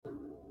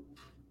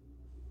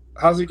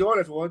How's it going,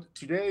 everyone?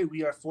 Today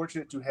we are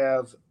fortunate to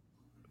have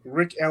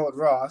Rick Allen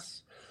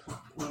Ross,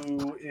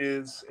 who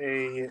is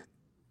a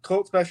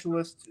cult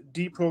specialist,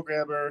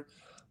 deprogrammer,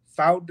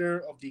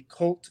 founder of the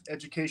Cult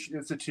Education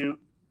Institute,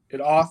 an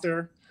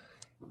author.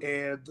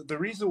 And the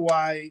reason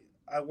why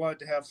I wanted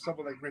to have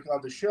someone like Rick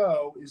on the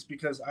show is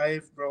because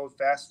I've grown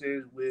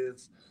fascinated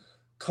with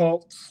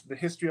cults, the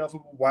history of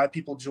them, why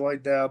people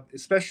joined them,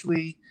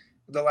 especially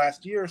in the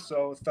last year or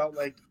so. It felt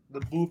like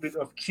the movement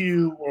of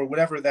Q or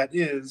whatever that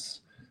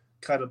is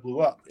kind of blew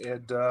up.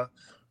 And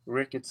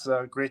Rick, it's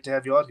great to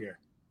have you on here.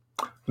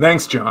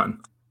 Thanks, John.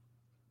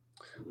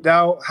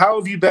 Now, how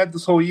have you been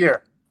this whole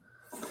year?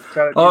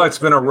 It's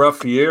been a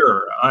rough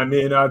year. I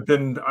mean, I've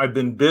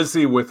been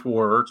busy with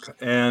work,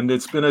 and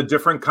it's been a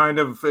different kind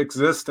of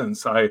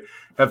existence. I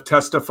have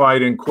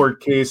testified in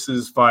court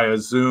cases via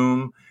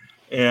Zoom,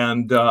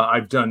 and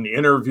I've done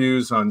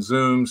interviews on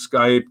Zoom,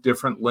 Skype,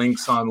 different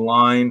links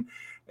online,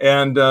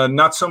 and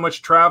not so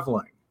much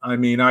traveling. I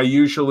mean, I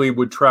usually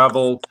would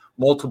travel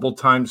multiple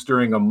times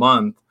during a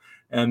month,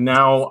 and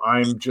now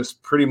I'm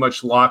just pretty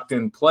much locked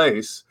in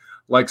place,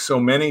 like so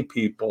many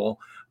people,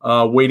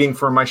 waiting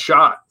for my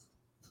shot.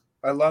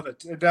 I love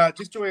it. And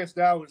just joining us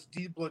now is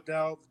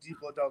Blundell, the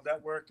Blundell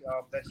Network.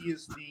 That he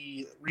is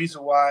the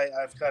reason why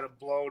I've kind of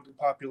blown in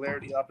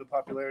popularity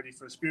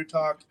for Spirit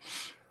Talk.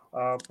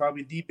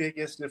 Probably the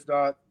biggest, if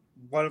not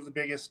one of the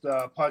biggest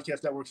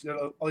podcast networks in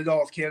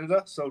all of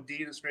Canada. So,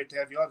 Dean, it's great to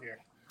have you on here.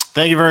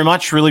 Thank you very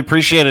much. Really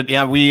appreciate it.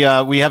 Yeah, we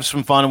have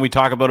some fun and we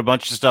talk about a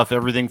bunch of stuff,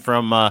 everything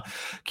from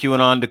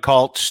QAnon to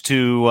cults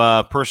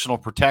to personal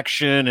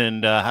protection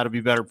and how to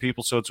be better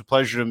people. So it's a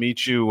pleasure to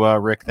meet you,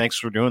 Rick. Thanks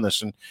for doing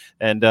this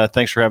and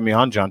thanks for having me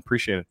on, John.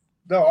 Appreciate it.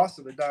 No,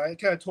 awesome. And I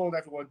kind of told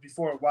everyone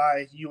before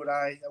why you and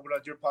I went on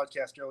your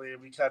podcast earlier.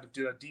 We kind of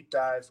did a deep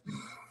dive,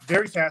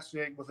 very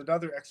fascinating, with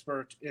another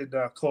expert in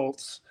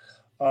cults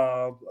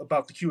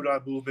about the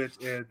QAnon movement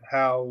and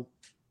how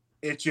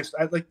it's just,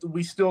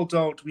 we still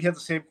don't, we have the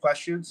same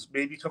questions,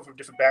 maybe come from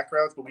different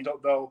backgrounds, but we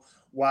don't know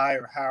why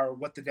or how or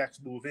what the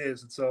next move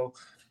is. And so,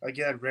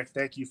 again, Rick,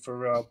 thank you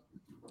for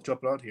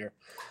jumping on here.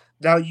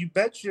 Now, you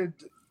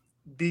mentioned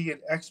being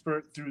an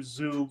expert through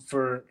Zoom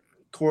for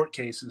court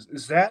cases.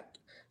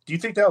 Do you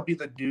think that'll be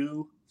the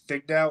new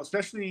thing now,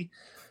 especially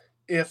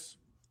if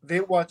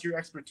they want your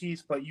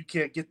expertise, but you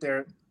can't get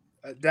there?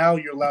 Now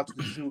you're allowed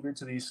to Zoom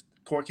into these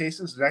court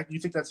cases. Do you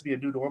think that's be a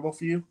new normal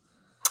for you?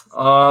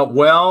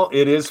 Well,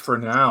 it is for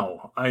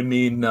now. I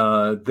mean,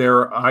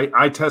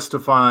 I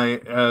testify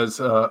as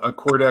a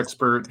court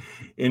expert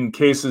in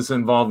cases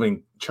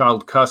involving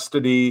child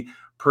custody,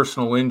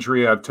 personal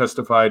injury. I've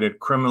testified at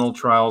criminal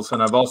trials,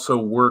 and I've also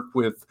worked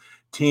with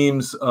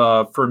teams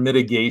for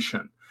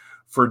mitigation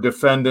for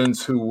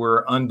defendants who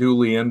were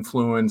unduly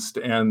influenced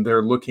and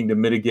they're looking to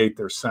mitigate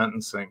their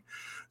sentencing.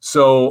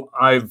 So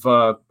I've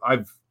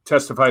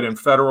testified in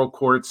federal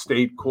court,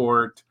 state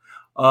court.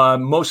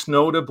 Most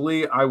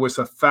notably, I was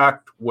a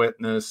fact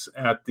witness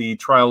at the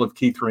trial of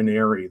Keith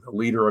Raniere, the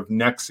leader of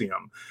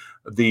Nexium,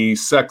 the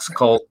sex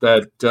cult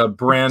that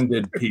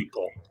branded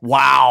people.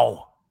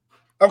 Wow.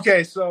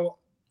 Okay, so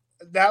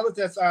now that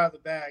that's out of the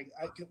bag,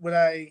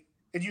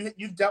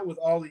 you've dealt with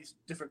all these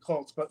different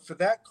cults, but for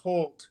that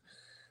cult,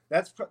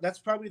 that's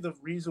probably the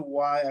reason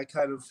why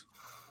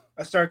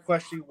I started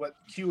questioning what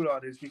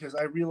QAnon is, because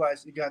I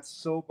realized it got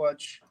so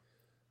much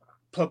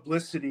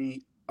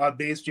publicity on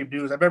mainstream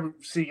news. I remember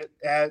seeing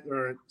it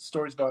or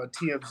stories about it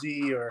on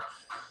TMZ or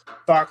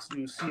Fox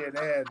News,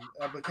 CNN.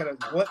 I'm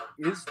like, what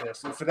is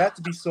this? And for that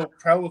to be so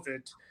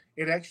prevalent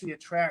and actually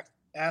attract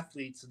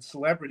athletes and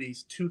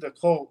celebrities to the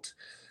cult,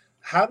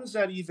 how does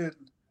it even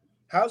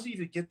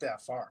get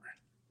that far?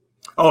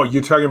 Oh,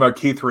 you're talking about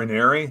Keith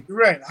Raniere?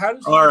 Right.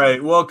 All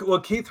right. Well,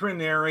 Keith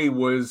Raniere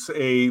was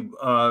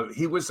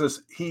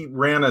he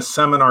ran a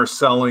seminar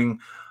selling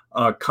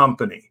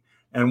company.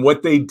 And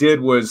what they did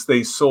was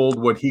they sold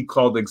what he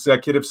called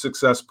executive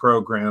success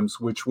programs,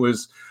 which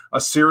was a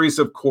series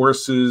of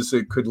courses.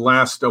 It could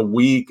last a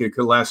week. It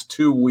could last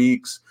 2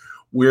 weeks,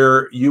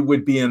 where you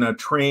would be in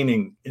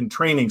training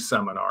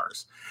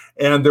seminars.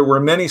 And there were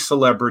many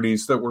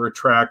celebrities that were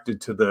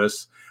attracted to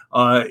this,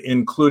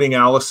 including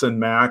Allison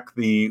Mack,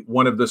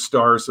 one of the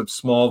stars of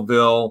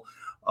Smallville,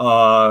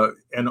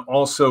 and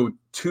also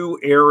two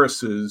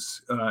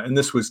heiresses, and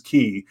this was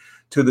key,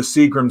 to the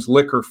Seagram's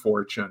liquor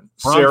fortune,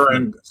 Sarah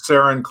and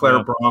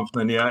Claire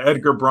Bronfman. Yeah,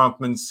 Edgar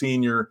Bronfman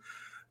Sr.,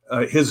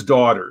 his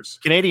daughters.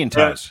 Canadian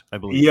ties, I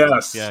believe.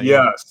 Yes,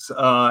 yes.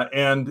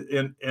 And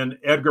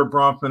Edgar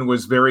Bronfman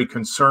was very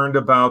concerned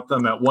about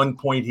them. At one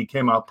point, he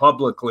came out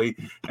publicly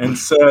and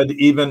said,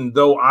 even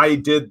though I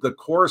did the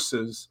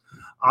courses,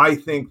 I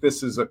think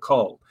this is a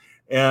cult.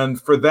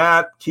 And for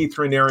that, Keith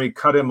Raniere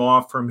cut him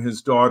off from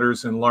his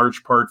daughters in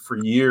large part for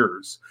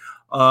years.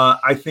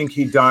 I think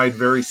he died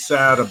very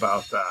sad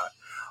about that.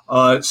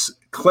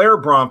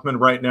 Claire Bronfman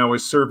right now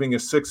is serving a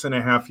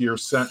 6.5-year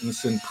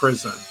sentence in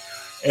prison.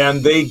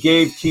 And they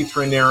gave Keith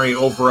Raniere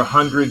over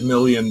 $100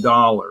 million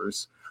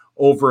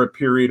over a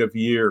period of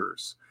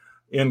years,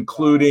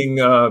 including,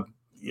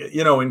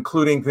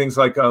 including things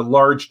like a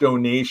large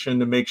donation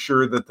to make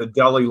sure that the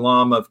Dalai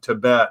Lama of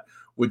Tibet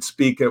would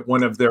speak at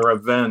one of their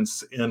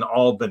events in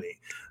Albany.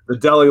 The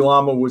Dalai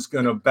Lama was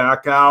going to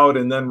back out,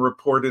 and then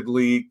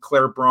reportedly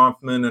Claire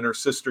Bronfman and her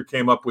sister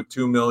came up with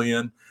 $2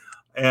 million,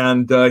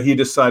 and he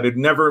decided,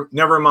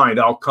 never mind,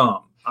 I'll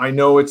come. I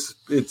know it's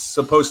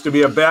supposed to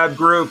be a bad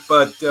group,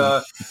 but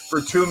for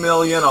 $2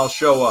 million, I'll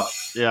show up.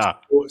 Yeah.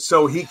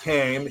 So he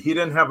came. He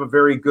didn't have a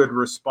very good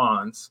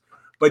response,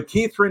 but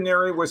Keith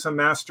Raniere was a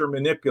master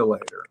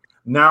manipulator.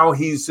 Now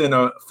he's in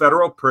a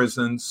federal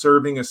prison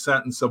serving a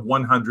sentence of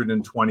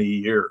 120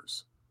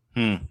 years.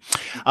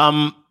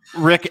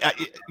 Rick,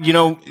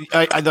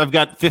 I've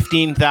got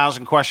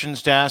 15,000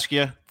 questions to ask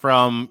you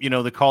from,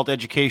 the Cult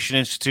Education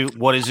Institute.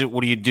 What is it?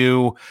 What do you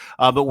do?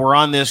 But we're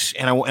on this,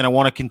 and I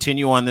want to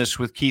continue on this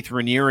with Keith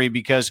Raniere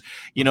because,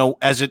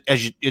 as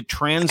it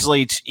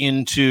translates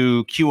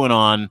into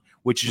QAnon,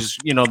 which is,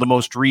 the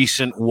most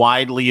recent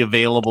widely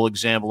available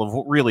example of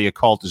what really a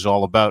cult is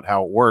all about,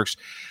 how it works.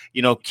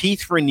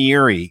 Keith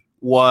Raniere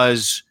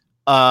was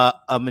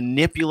a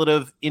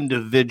manipulative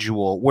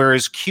individual,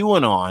 whereas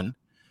QAnon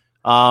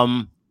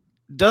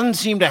doesn't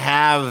seem to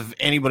have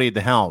anybody at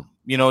the helm.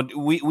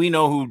 We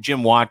know who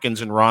Jim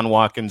Watkins and Ron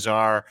Watkins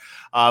are.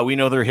 We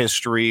know their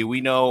history. We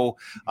know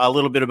a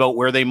little bit about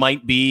where they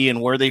might be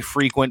and where they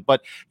frequent,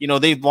 but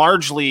they've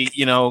largely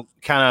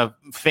kind of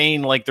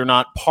feign like they're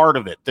not part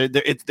of it.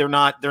 They're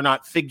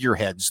not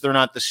figureheads. They're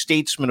not the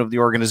statesmen of the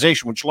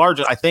organization, which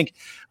largely I think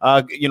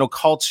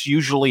cults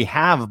usually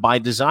have by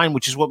design,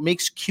 which is what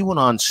makes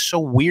QAnon so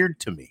weird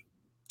to me.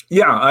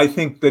 Yeah, I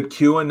think that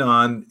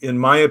QAnon, in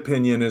my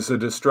opinion, is a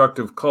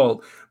destructive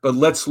cult. But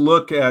let's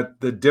look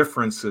at the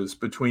differences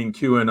between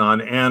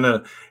QAnon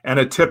and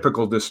a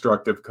typical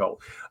destructive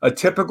cult. A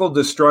typical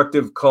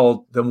destructive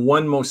cult, the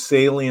one most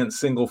salient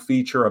single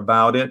feature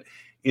about it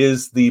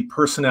is the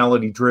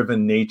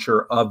personality-driven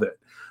nature of it.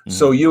 Mm-hmm.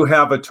 So you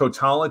have a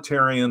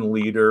totalitarian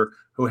leader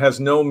who has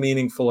no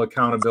meaningful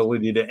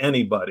accountability to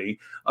anybody,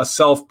 a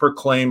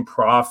self-proclaimed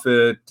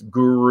prophet,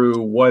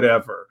 guru,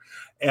 whatever.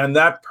 And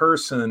that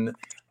person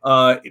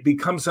it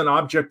becomes an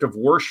object of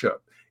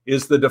worship,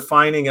 is the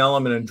defining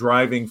element and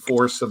driving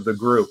force of the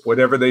group.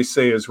 Whatever they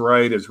say is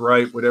right.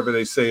 Whatever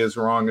they say is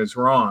wrong is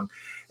wrong.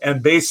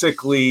 And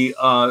basically,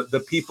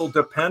 the people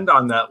depend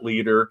on that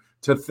leader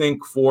to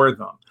think for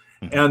them.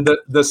 Mm-hmm. And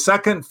the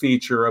second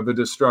feature of a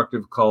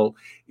destructive cult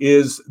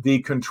is the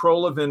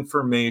control of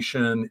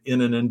information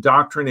in an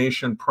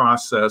indoctrination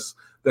process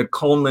that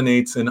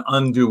culminates in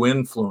undue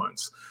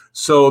influence.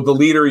 So the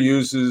leader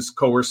uses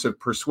coercive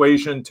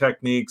persuasion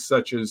techniques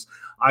such as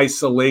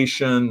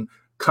isolation,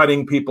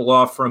 cutting people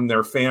off from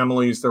their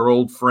families, their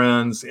old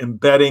friends,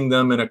 embedding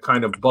them in a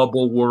kind of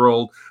bubble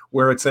world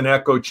where it's an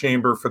echo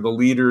chamber for the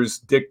leader's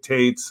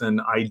dictates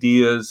and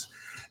ideas.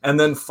 And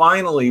then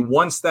finally,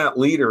 once that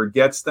leader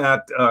gets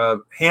that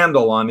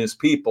handle on his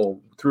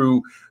people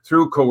through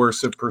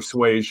coercive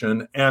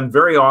persuasion and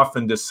very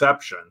often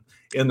deception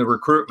in the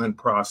recruitment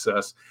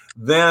process,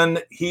 then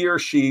he or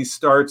she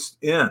starts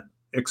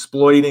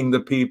exploiting the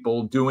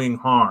people, doing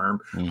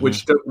harm, mm-hmm.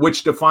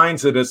 which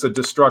defines it as a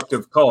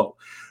destructive cult.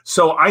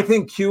 So I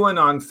think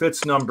QAnon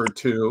fits number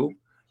 2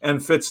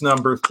 and fits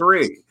number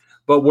 3.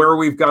 But where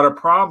we've got a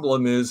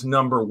problem is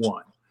number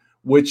 1,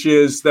 which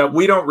is that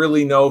we don't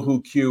really know who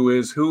Q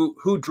is, who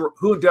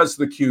does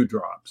the Q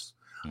drops.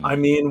 Mm-hmm. I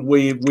mean,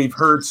 we've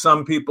heard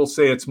some people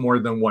say it's more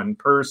than one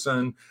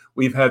person.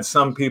 We've had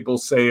some people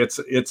say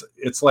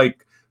it's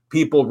like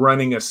people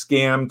running a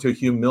scam to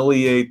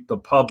humiliate the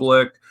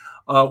public.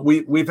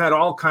 We've had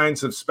all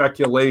kinds of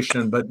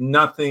speculation, but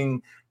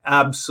nothing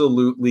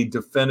absolutely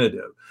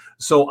definitive.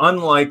 So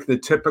unlike the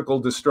typical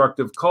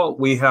destructive cult,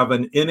 we have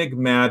an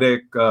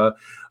enigmatic,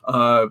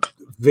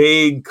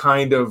 vague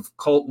kind of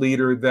cult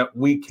leader that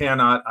we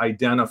cannot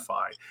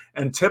identify.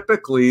 And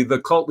typically the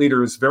cult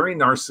leader is very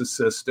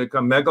narcissistic,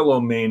 a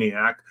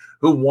megalomaniac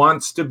who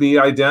wants to be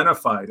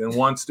identified and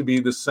wants to be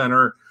the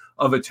center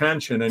of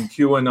attention. And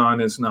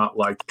QAnon is not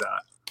like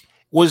that.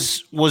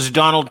 Was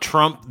Donald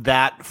Trump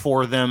that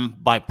for them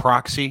by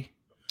proxy?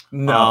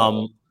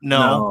 No.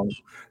 I'm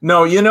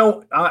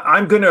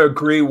going to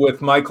agree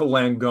with Michael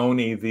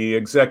Langoni, the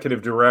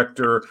executive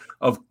director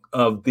of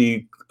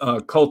the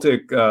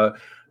Cultic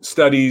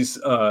Studies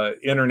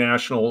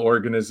International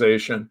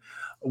Organization,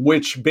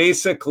 which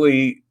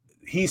basically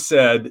he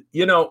said,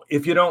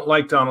 if you don't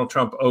like Donald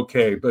Trump,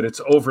 okay, but it's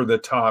over the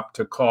top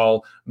to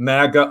call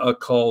MAGA a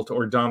cult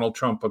or Donald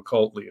Trump a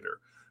cult leader.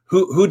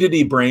 Who did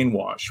he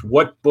brainwash?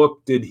 What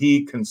book did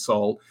he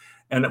consult?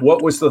 And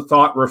what was the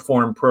thought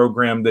reform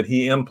program that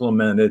he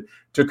implemented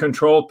to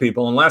control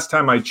people? And last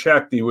time I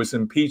checked, he was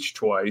impeached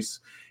twice.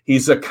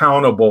 He's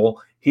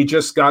accountable. He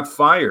just got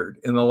fired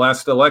in the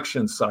last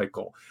election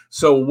cycle.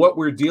 So what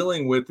we're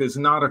dealing with is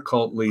not a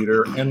cult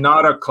leader and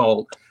not a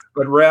cult,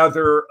 but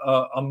rather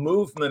a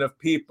movement of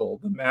people,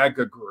 the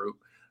MAGA group,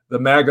 the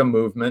MAGA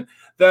movement,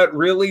 that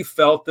really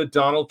felt that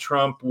Donald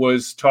Trump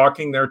was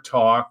talking their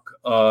talk,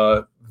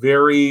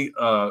 very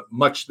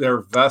much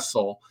their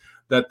vessel,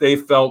 that they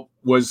felt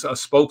was a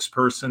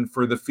spokesperson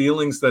for the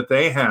feelings that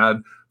they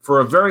had for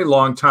a very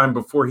long time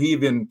before he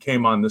even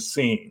came on the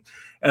scene.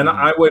 And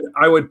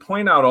I would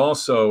point out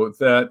also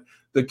that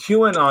the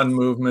QAnon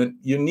movement,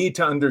 you need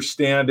to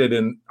understand it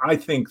in, I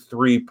think,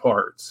 3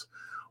 parts.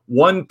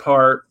 One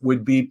part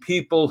would be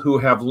people who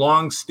have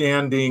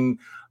longstanding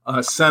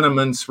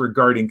sentiments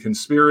regarding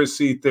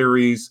conspiracy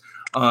theories.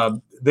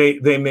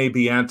 They may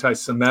be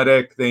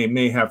anti-Semitic. They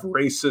may have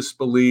racist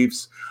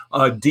beliefs,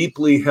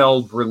 deeply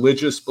held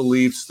religious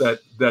beliefs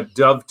that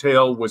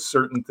dovetail with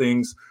certain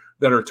things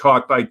that are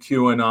taught by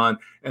QAnon.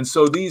 And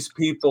so these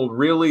people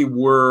really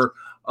were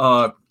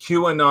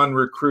QAnon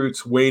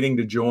recruits waiting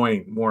to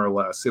join, more or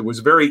less. It was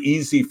very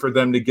easy for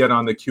them to get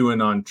on the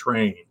QAnon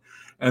train.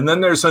 And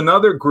then there's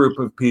another group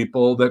of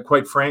people that,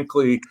 quite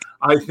frankly,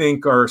 I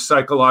think are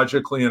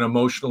psychologically and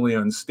emotionally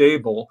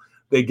unstable.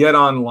 They get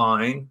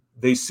online,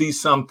 they see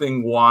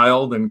something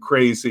wild and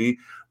crazy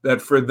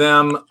that for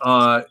them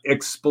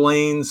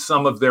explains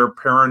some of their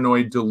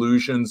paranoid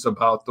delusions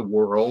about the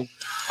world.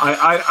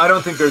 I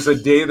don't think there's a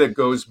day that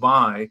goes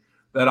by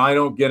that I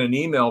don't get an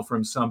email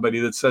from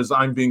somebody that says,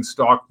 I'm being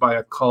stalked by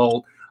a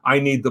cult. I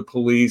need the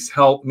police,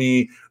 help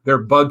me.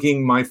 They're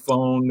bugging my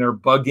phone. They're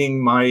bugging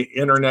my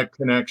internet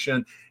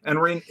connection. And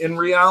in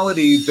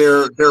reality,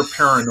 they're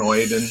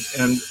paranoid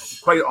and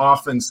quite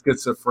often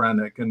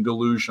schizophrenic and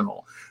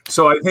delusional.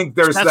 So I think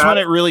that's when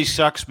it really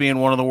sucks being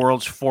one of the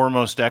world's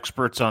foremost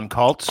experts on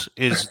cults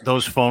is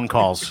those phone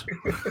calls.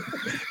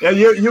 Yeah,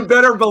 you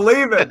better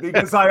believe it,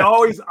 because I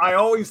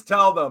always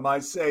tell them, I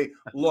say,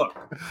 look,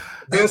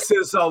 this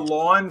is a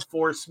law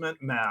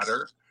enforcement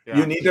matter. Yeah.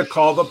 You need to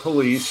call the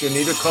police. You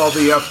need to call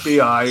the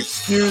FBI.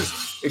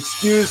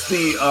 Excuse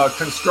the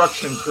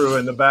construction crew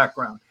in the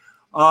background.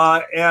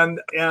 And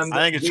I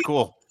think it's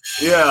cool.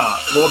 Yeah.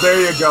 Well,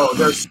 there you go.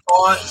 They're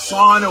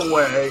sawing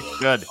away.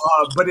 Good.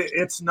 But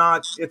it's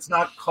not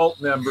cult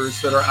members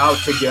that are out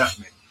to get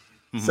me.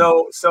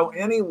 Mm-hmm. So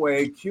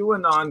anyway,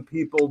 QAnon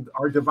people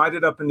are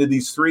divided up into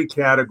these 3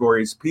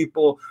 categories: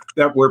 people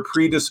that were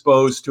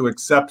predisposed to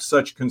accept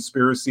such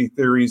conspiracy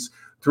theories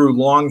through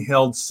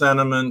long-held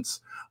sentiments,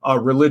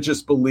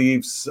 religious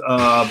beliefs,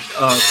 attitudes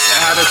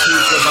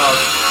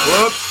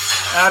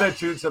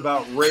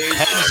about race.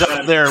 Heads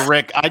up there,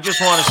 Rick. I just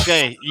want to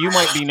say you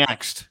might be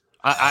next.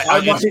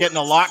 It's getting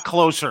a lot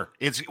closer.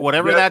 It's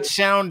whatever that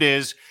sound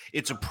is.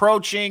 It's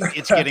approaching.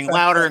 It's getting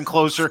louder and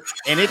closer,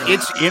 and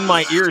it's in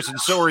my ears, and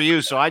so are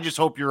you. So I just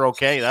hope you're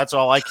okay. That's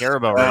all I care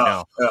about right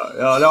now.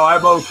 No,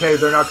 I'm okay.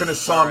 They're not going to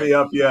saw me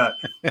up yet.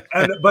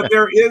 But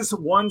there is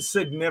one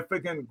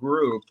significant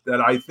group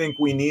that I think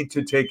we need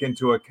to take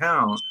into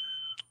account.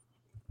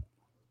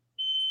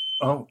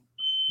 Oh,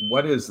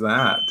 what is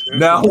that?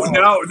 Now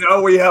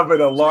we have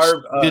an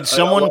alarm. Did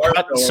someone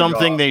cut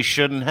something they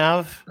shouldn't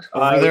have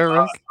over there,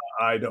 Rick?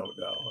 I don't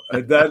know.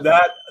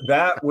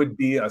 That would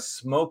be a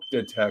smoke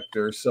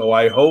detector. So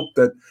I hope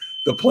that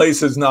the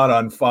place is not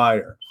on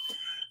fire.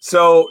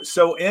 So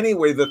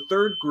anyway, the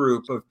third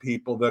group of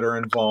people that are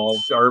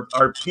involved are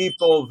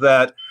people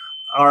that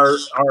are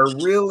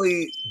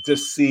really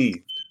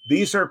deceived.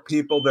 These are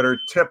people that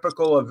are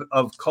typical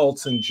of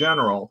cults in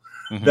general,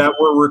 mm-hmm. that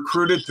were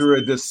recruited through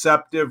a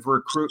deceptive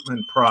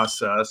recruitment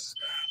process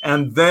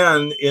and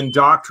then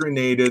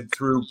indoctrinated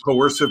through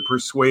coercive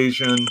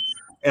persuasion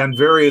and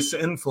various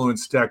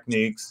influence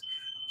techniques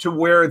to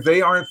where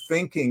they aren't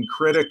thinking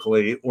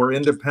critically or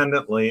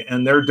independently,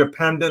 and they're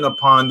dependent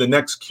upon the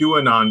next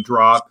QAnon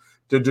drop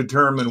to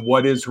determine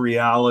what is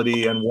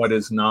reality and what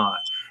is not.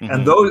 Mm-hmm.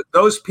 And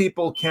those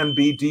people can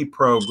be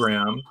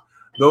deprogrammed.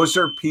 Those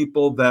are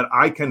people that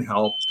I can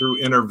help through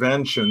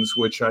interventions,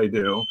 which I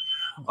do.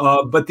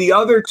 But the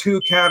other 2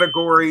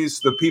 categories,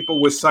 the people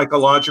with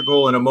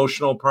psychological and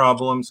emotional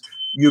problems,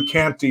 you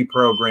can't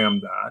deprogram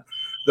that.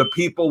 The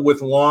people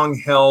with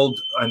long-held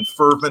and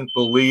fervent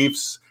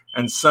beliefs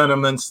and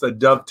sentiments that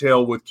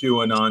dovetail with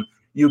QAnon,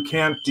 you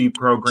can't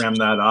deprogram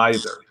that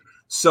either.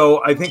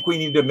 So I think we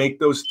need to make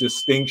those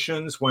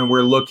distinctions when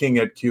we're looking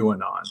at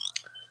QAnon.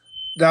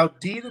 Now,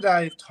 Dean and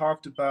I have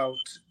talked about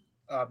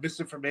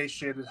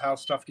misinformation and how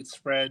stuff gets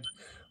spread.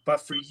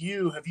 But for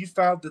you, have you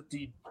found that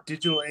the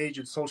digital age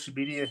and social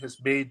media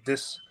has made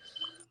this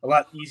a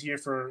lot easier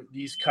for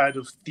these kind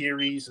of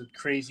theories and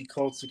crazy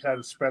cults to kind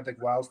of spread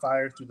like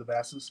wildfire through the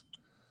masses?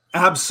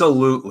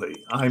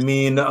 Absolutely. I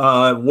mean,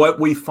 what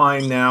we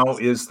find now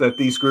is that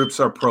these groups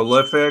are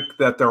prolific,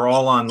 that they're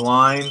all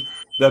online,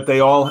 that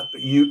they all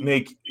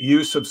make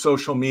use of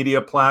social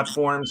media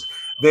platforms.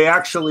 They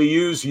actually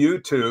use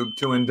YouTube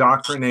to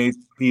indoctrinate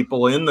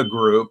people in the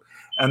group,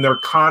 and they're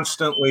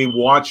constantly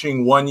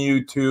watching one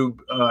YouTube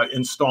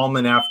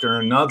installment after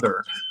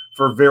another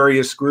for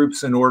various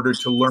groups in order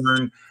to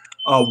learn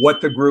what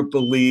the group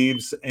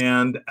believes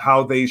and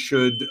how they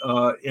should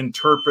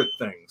interpret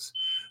things.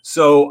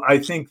 So I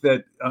think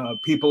that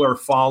people are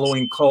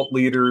following cult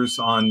leaders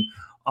on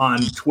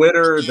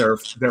Twitter.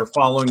 They're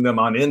following them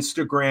on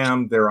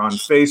Instagram. They're on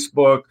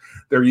Facebook.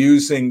 They're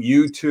using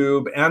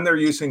YouTube, and they're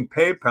using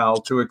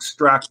PayPal to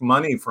extract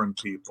money from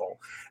people.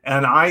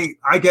 And I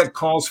get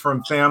calls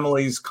from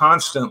families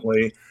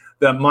constantly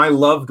that my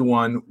loved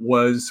one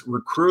was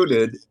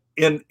recruited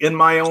in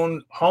my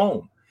own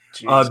home.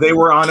 They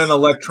were on an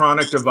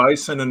electronic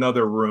device in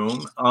another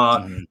room.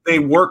 They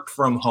worked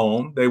from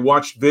home. They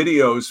watched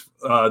videos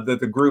that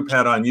the group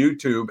had on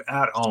YouTube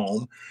at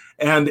home,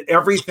 and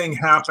everything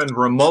happened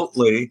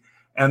remotely.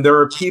 And there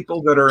are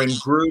people that are in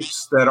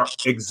groups that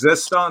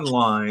exist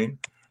online,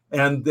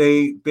 and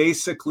they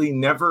basically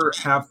never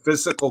have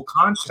physical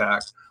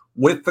contact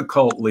with the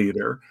cult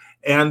leader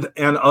and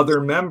other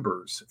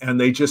members,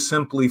 and they just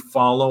simply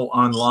follow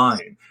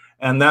online.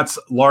 And that's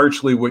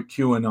largely what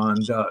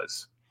QAnon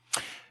does.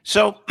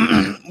 So,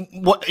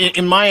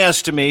 in my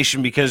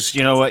estimation, because,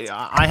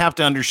 I have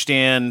to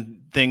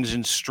understand things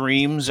in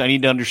streams, I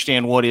need to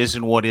understand what is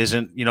and what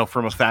isn't,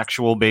 from a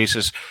factual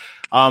basis.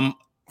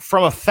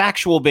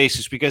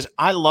 Because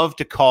I love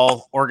to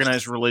call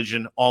organized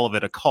religion, all of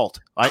it, a cult.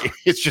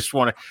 It's just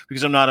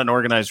because I'm not an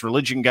organized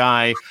religion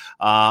guy.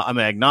 I'm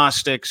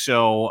agnostic,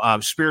 so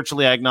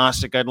spiritually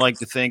agnostic. I'd like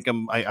to think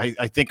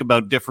I think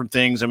about different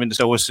things. I'm into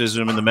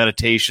Stoicism and the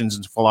meditations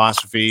and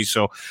philosophy.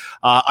 So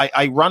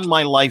I run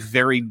my life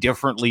very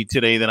differently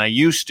today than I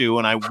used to.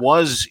 And I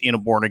was in a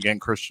born again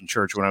Christian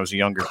church when I was a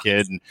younger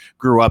kid and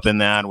grew up in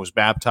that. Was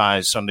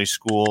baptized, Sunday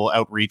school,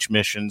 outreach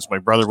missions. My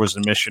brother was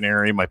a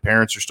missionary. My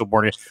parents are still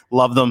born again.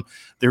 Love them.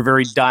 They're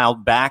very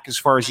dialed back as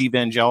far as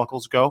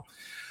evangelicals go.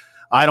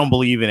 I don't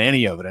believe in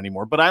any of it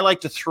anymore, but I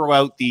like to throw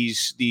out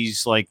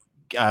these like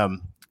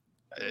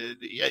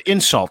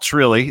insults,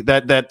 really,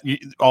 that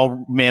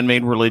all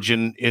man-made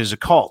religion is a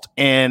cult.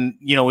 And,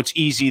 it's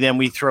easy. Then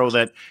we throw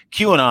that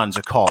QAnon's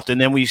a cult. And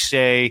then we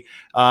say,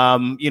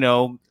 Nixium's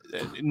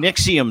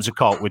a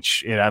cult,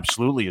 which it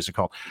absolutely is a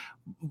cult.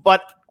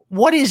 But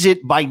what is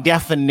it by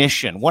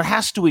definition? What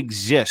has to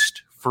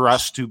exist for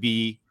us to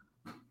be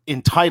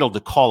entitled to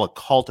call a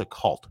cult a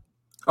cult?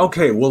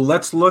 Okay, well,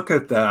 let's look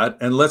at that,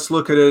 and let's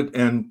look at it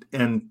and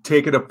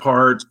take it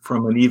apart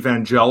from an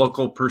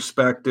evangelical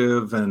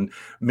perspective and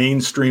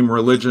mainstream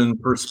religion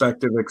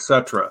perspective,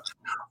 etc.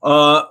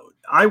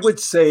 I would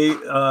say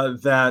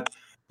that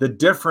the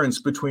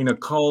difference between a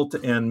cult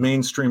and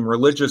mainstream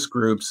religious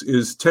groups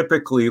is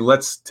typically,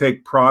 let's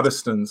take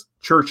Protestant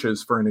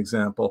churches, for an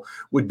example,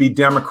 would be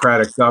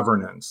democratic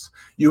governance.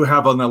 You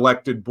have an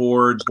elected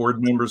board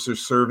members are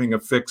serving a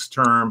fixed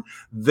term.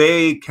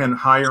 They can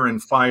hire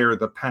and fire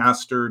the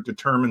pastor,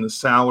 determine the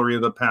salary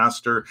of the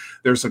pastor.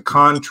 There's a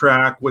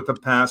contract with the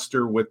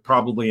pastor with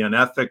probably an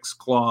ethics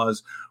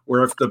clause,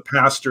 where if the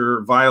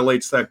pastor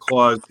violates that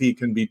clause, he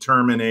can be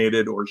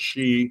terminated, or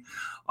she.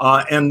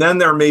 And then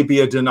there may be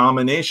a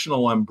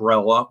denominational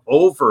umbrella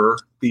over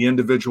the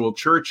individual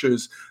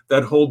churches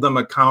that hold them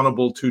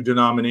accountable to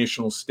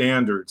denominational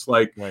standards.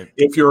 Like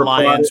if you're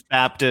Alliance,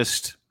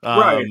 Baptist,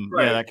 right.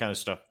 Yeah, that kind of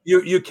stuff.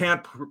 You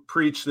can't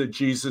preach that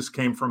Jesus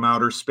came from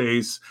outer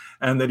space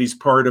and that he's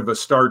part of a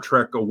Star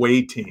Trek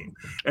away team.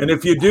 And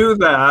if you do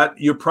that,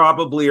 you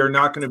probably are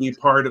not going to be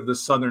part of the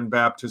Southern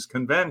Baptist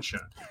Convention,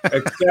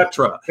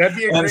 etc. That'd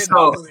be a great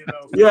novelty,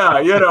 Yeah,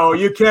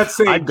 you can't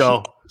say I'd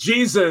go.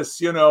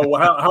 Jesus,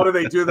 how do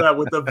they do that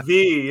with a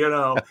V?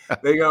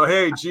 They go,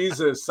 hey,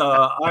 Jesus,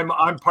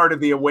 I'm part of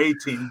the away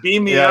team.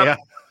 Beam me up,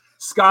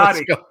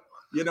 Scotty.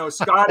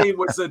 Scotty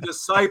was a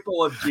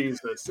disciple of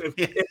Jesus.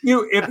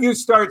 If you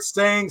start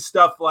saying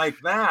stuff like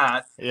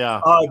that,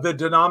 the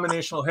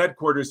denominational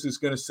headquarters is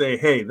going to say,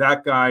 hey,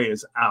 that guy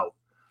is out.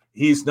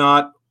 He's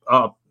not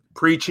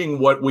preaching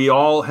what we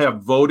all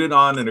have voted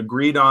on and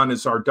agreed on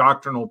as our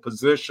doctrinal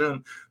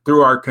position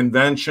through our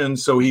convention,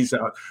 so he's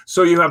out.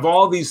 So you have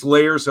all these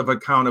layers of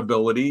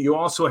accountability. You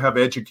also have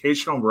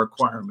educational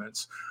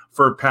requirements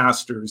for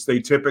pastors.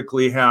 They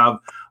typically have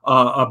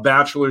a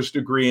bachelor's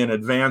degree, an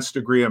advanced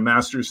degree, a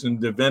master's in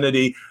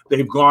divinity.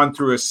 They've gone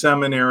through a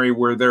seminary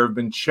where there have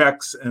been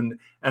checks and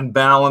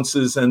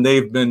balances, and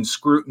they've been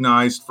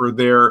scrutinized for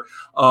their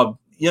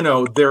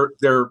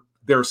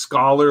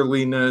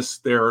scholarliness,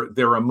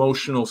 their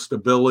emotional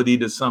stability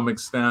to some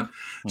extent.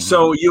 Mm-hmm.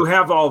 So you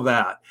have all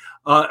that.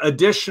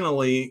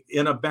 Additionally,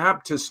 in a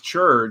Baptist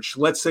church,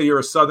 let's say you're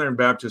a Southern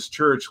Baptist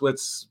church,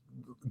 let's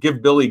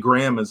give Billy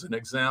Graham as an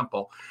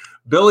example.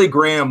 Billy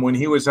Graham, when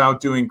he was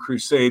out doing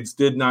crusades,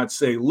 did not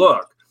say,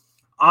 look,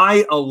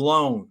 I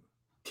alone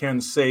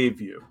can save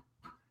you.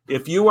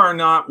 If you are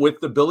not with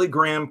the Billy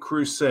Graham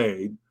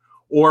crusade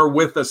or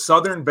with a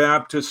Southern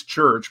Baptist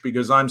church,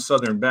 because I'm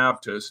Southern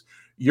Baptist,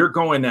 you're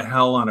going to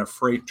hell on a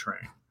freight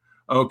train.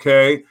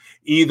 Okay?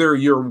 Either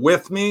you're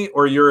with me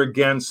or you're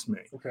against me.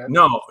 Okay.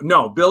 No.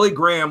 What Billy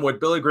Graham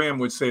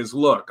would say is,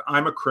 look,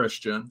 I'm a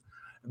Christian.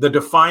 The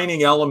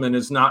defining element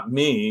is not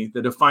me.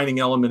 The defining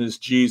element is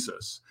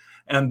Jesus.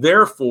 And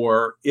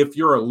therefore, if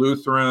you're a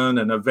Lutheran,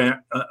 an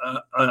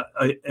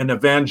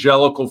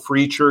evangelical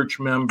free church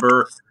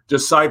member,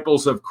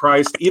 disciples of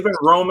Christ, even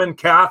Roman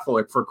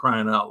Catholic, for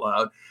crying out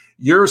loud,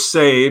 you're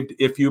saved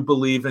if you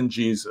believe in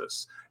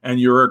Jesus and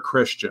you're a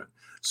Christian.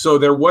 So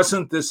there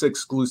wasn't this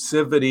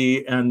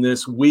exclusivity and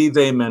this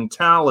we-they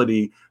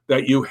mentality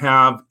that you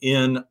have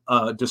in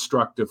a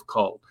destructive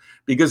cult.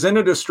 Because in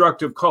a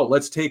destructive cult,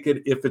 let's take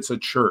it if it's a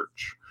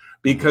church,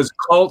 because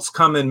cults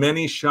come in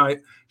many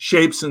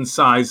shapes and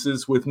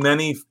sizes with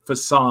many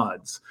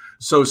facades.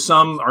 So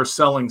some are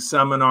selling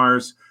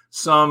seminars,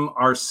 Some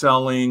are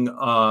selling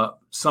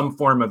some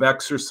form of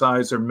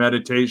exercise or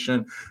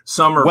meditation.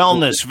 Some are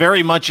wellness,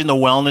 very much in the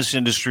wellness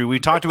industry. We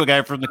talked to a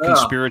guy from the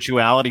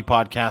Conspirituality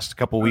podcast a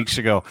couple of weeks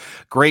ago.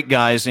 Great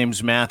guy. His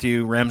name's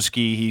Matthew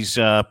Remsky. He's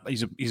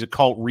a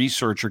cult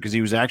researcher because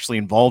he was actually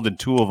involved in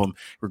two of them.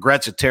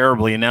 Regrets it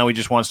terribly, and now he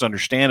just wants to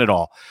understand it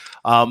all.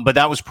 But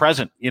that was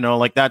present,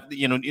 like that.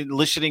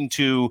 Listening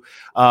to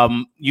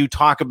you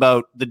talk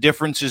about the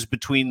differences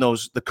between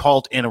the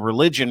cult and a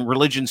religion.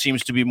 Religion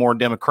seems to be more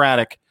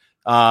democratic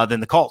than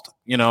the cult.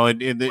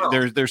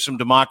 There's some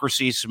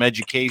democracy, some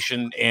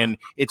education, and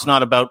it's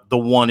not about the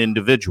one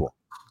individual.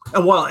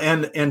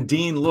 And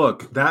Dean,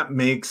 look, that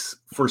makes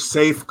for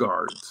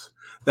safeguards.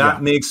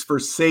 That makes for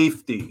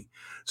safety.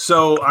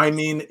 So, I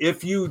mean,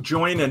 if you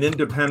join an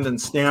independent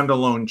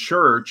standalone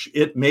church,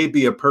 it may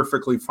be a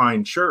perfectly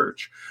fine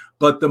church,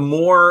 but the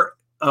more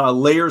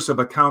layers of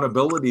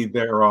accountability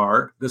there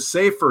are, the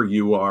safer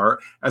you are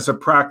as a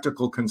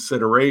practical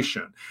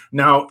consideration.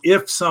 Now,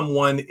 if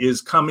someone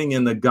is coming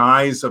in the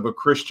guise of a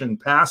Christian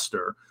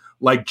pastor,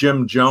 like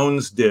Jim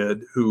Jones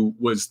did, who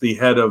was the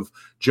head of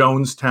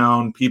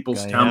Jonestown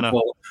People's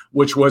Temple,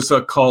 which was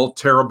a cult,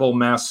 terrible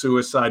mass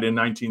suicide in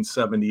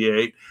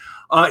 1978,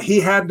 he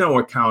had no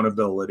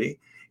accountability.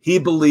 He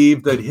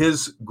believed that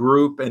his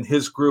group and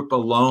his group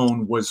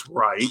alone was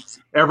right.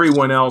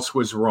 Everyone else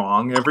was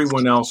wrong.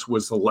 Everyone else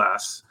was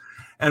less.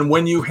 And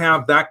when you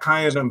have that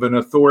kind of an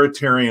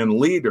authoritarian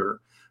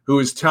leader who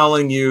is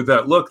telling you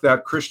that, look,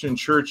 that Christian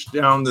church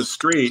down the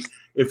street,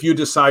 if you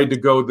decide to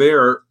go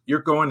there, you're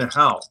going to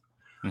hell.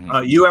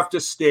 Mm-hmm. You have to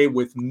stay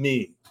with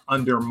me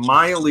under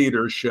my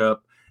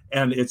leadership.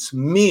 And it's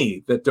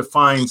me that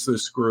defines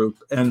this group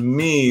and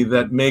me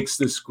that makes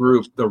this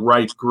group the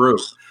right group.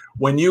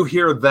 When you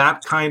hear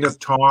that kind of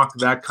talk,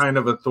 that kind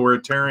of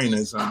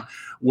authoritarianism,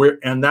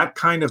 and that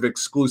kind of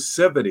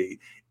exclusivity,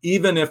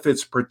 even if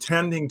it's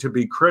pretending to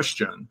be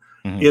Christian,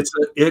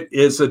 it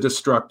is a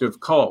destructive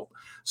cult.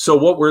 So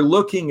what we're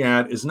looking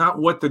at is not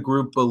what the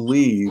group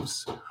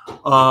believes,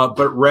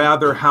 but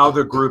rather how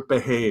the group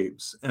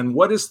behaves. And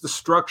what is the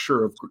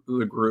structure of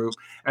the group,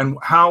 and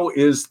how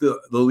is the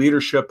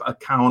leadership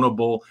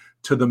accountable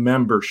to the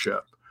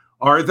membership?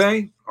 Are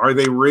they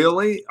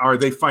really? Are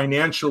they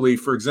financially,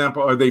 for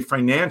example, are they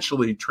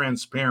financially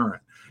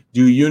transparent?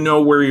 Do you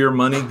know where your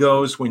money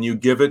goes when you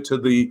give it to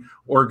the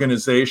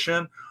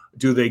organization?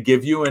 Do they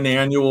give you an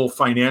annual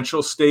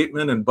financial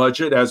statement and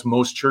budget, as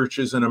most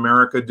churches in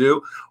America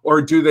do?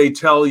 Or do they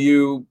tell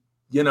you,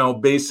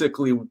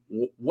 basically,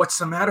 what's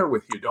the matter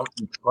with you? Don't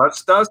you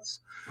trust us?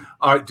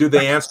 Do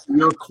they answer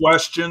your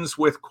questions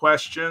with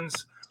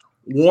questions?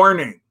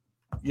 Warning,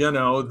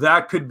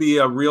 that could be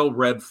a real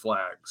red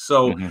flag.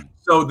 So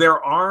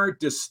there are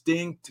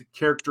distinct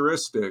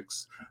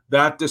characteristics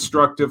that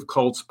destructive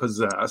cults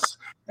possess,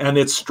 and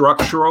it's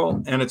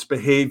structural and it's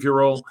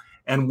behavioral,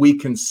 and we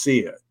can see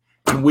it.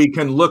 And we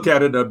can look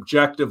at it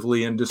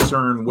objectively and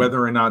discern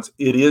whether or not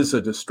it is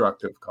a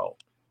destructive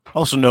cult.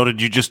 Also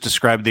noted, you just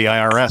described the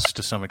IRS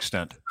to some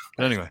extent.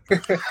 But anyway.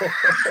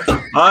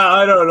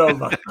 I don't know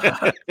about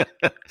that.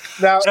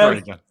 Now,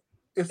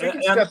 if we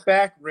can step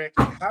back, Rick,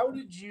 how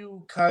did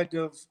you kind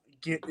of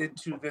get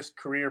into this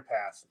career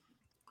path?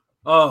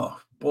 Oh,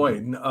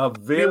 boy. Was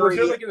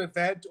there like an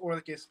event or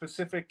like a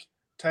specific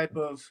type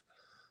of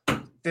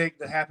thing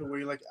that happened where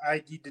you're like,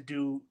 I need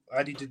to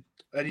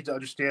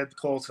understand the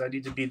cults, and I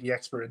need to be the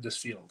expert in this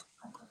field?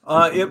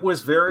 It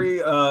was very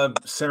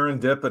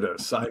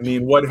serendipitous. I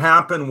mean, what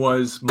happened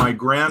was my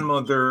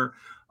grandmother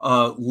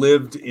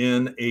lived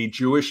in a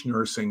Jewish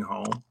nursing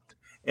home,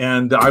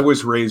 and I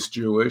was raised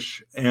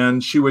Jewish,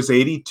 and she was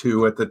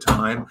 82 at the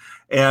time.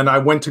 And I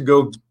went to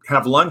go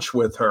have lunch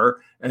with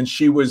her, and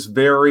she was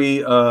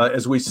very,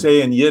 as we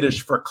say in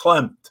Yiddish,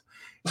 verklempt.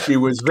 She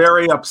was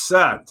very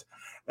upset.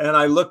 And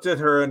I looked at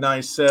her and I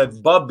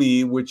said,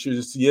 Bubby, which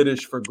is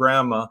Yiddish for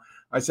grandma.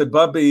 I said,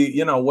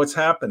 Bubby, what's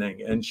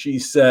happening? And she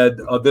said,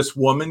 this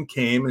woman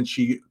came and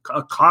she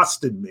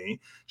accosted me.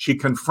 She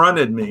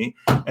confronted me.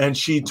 And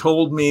she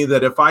told me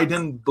that if I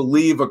didn't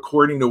believe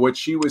according to what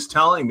she was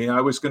telling me,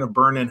 I was going to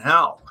burn in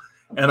hell.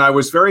 And I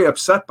was very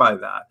upset by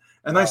that.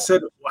 And I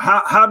said,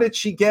 how did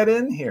she get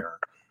in here?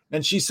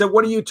 And she said,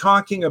 what are you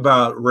talking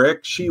about,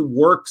 Rick? She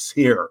works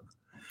here.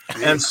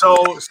 And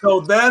so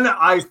then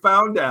I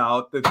found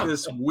out that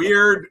this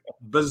weird,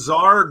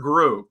 bizarre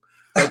group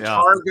that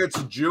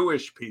targets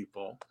Jewish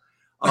people,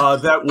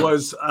 that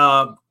was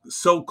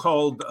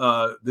so-called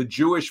the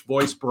Jewish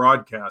Voice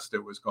Broadcast,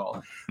 it was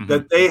called,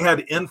 that they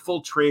had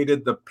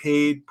infiltrated the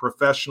paid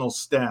professional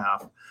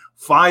staff,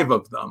 5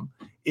 of them,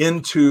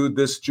 into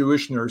this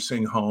Jewish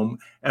nursing home,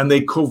 and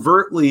they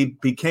covertly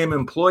became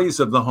employees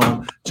of the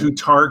home to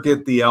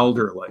target the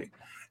elderly.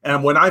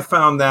 And when I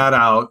found that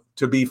out,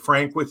 to be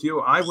frank with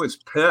you, I was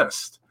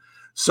pissed.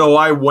 So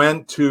I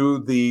went to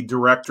the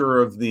director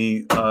of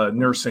the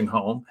nursing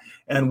home,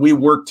 and we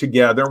worked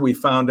together. We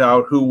found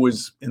out who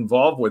was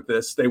involved with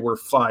this. They were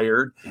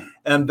fired.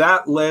 And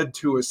that led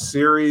to a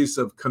series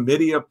of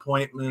committee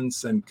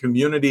appointments and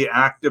community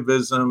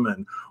activism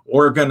and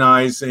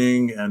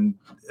organizing, and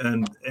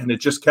it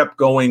just kept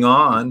going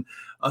on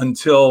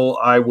until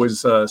I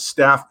was a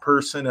staff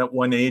person at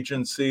one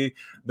agency.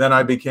 Then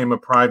I became a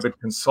private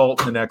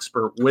consultant, an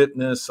expert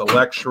witness, a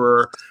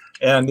lecturer,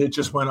 and it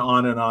just went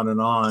on and on and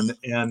on.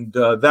 And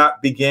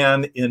that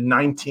began in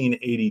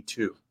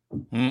 1982.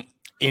 In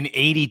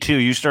 82,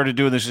 you started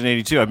doing this in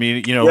 82. I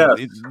mean,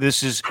 Yes.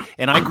 This is,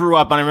 and I grew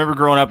up, and I remember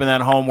growing up in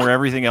that home where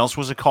everything else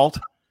was a cult.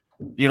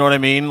 You know what I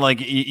mean? Like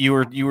you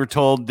were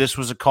told this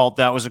was a cult,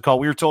 that was a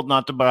cult. We were told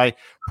not to buy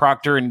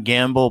Procter and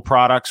Gamble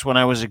products when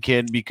I was a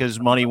kid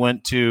because money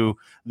went to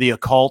the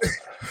occult.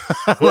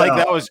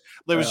 Like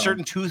there was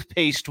certain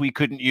toothpaste we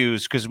couldn't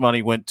use because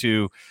money went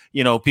to,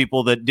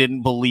 people that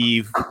didn't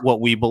believe what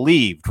we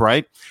believed,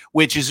 right?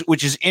 Which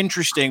is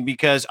interesting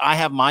because I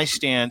have my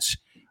stance,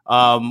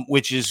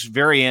 which is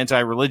very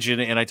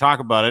anti-religion, and I talk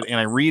about it and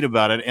I read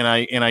about it and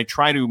I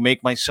try to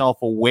make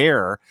myself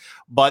aware.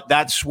 But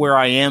that's where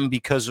I am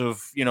because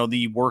of,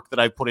 the work that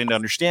I put in to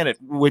understand it,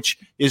 which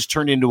is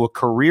turned into a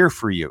career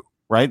for you,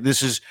 right?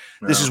 This is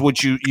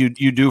what you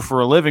do for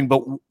a living.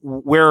 But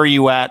where are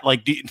you at?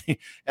 Like,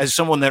 as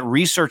someone that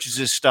researches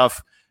this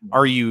stuff,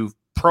 are you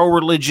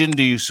pro-religion?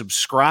 Do you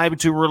subscribe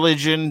to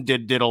religion?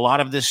 Did a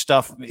lot of this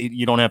stuff,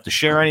 you don't have to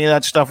share any of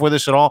that stuff with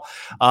us at all?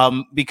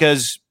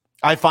 Because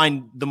I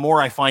find the more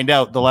I find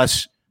out, the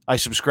less I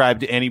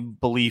subscribe to any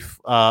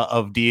belief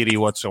of deity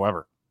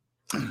whatsoever.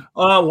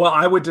 Well,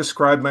 I would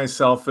describe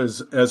myself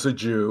as a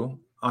Jew.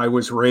 I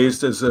was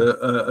raised as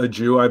a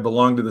Jew. I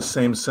belonged to the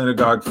same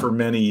synagogue for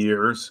many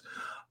years,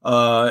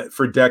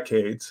 for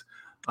decades.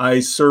 I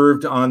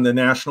served on the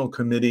National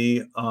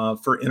Committee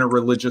for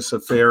Interreligious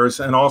Affairs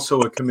and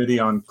also a committee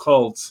on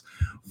cults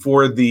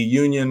for the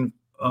Union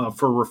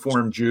for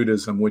Reform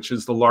Judaism, which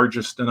is the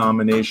largest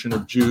denomination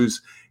of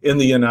Jews in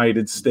the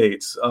United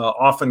States,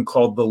 often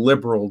called the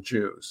liberal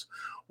Jews.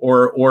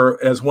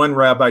 Or as one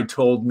rabbi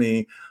told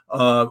me,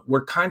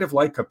 we're kind of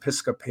like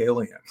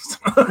Episcopalians,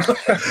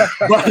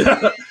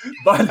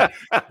 but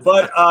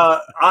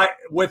I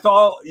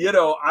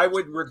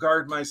would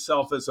regard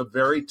myself as a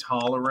very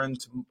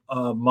tolerant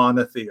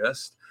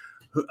monotheist.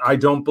 I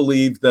don't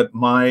believe that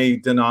my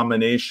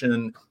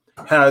denomination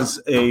has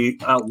a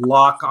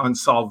lock on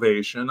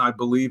salvation. I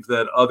believe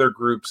that other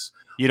groups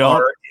you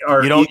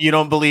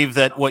don't believe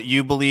that what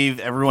you believe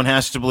everyone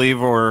has to believe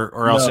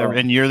or else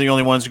and you're the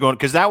only ones going,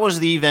 because that was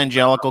the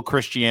evangelical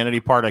Christianity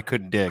part I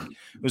couldn't dig.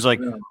 It was like,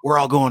 we're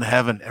all going to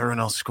heaven, everyone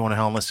else is going to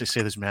hell unless they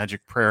say this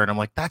magic prayer, and I'm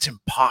like, that's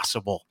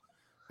impossible,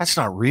 that's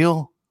not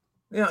real.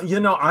 Yeah,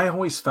 I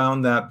always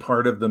found that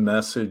part of the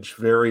message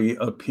very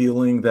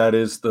appealing. That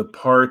is the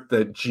part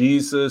that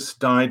Jesus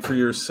died for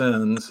your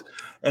sins,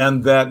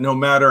 and that no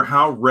matter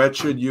how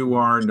wretched you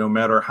are, no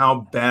matter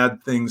how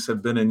bad things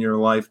have been in your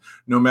life,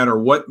 no matter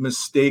what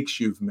mistakes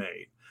you've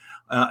made.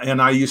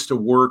 And I used to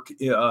work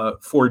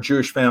for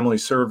Jewish Family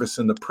Service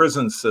in the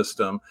prison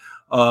system,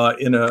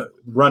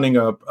 running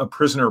a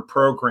prisoner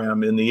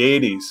program in the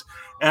 80s.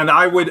 And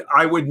I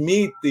would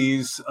meet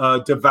these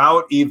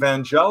devout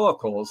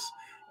evangelicals,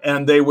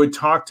 and they would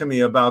talk to me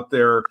about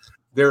their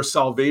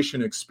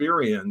salvation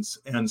experience,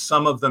 and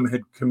some of them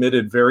had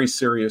committed very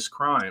serious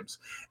crimes.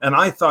 And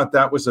I thought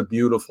that was a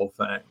beautiful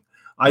thing.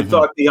 I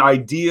thought the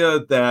idea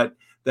that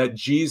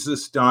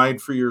Jesus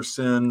died for your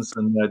sins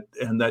and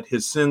that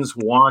his sins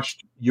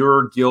washed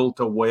your guilt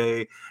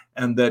away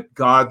and that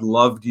God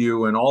loved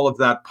you and all of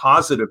that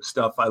positive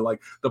stuff I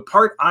like. The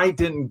part I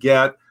didn't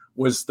get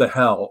was the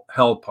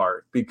hell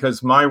part,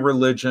 because my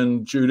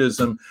religion,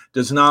 Judaism,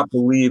 does not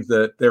believe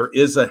that there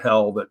is a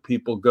hell that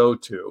people go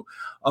to.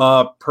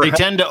 They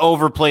tend to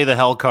overplay the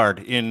hell card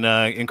in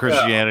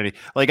Christianity.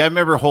 Yeah. Like I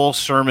remember whole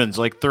sermons,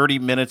 like 30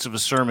 minutes of a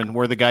sermon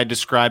where the guy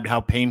described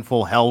how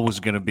painful hell was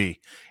going to be.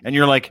 And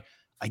you're like,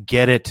 I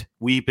get it.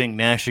 Weeping,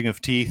 gnashing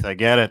of teeth. I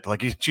get it.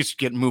 Like you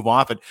just move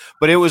off it.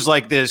 But it was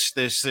like this,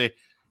 and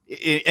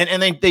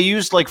they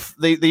used like,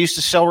 they used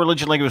to sell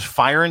religion like it was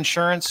fire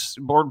insurance,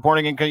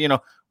 born again,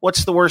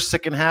 what's the worst that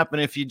can happen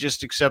if you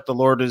just accept the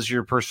Lord as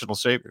your personal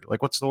savior?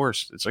 Like, what's the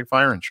worst? It's like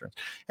fire insurance.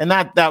 And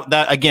that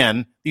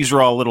again, these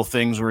are all little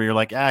things where you're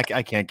like,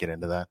 I can't get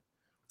into that.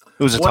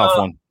 It was a tough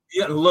one.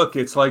 Yeah, look,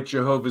 it's like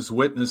Jehovah's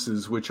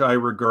Witnesses, which I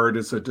regard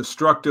as a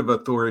destructive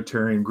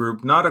authoritarian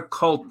group, not a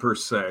cult per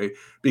se,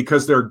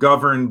 because they're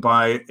governed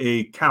by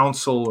a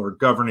council or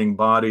governing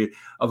body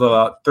of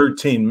about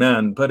 13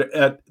 men. But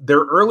at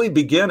their early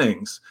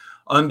beginnings,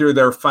 under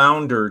their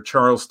founder,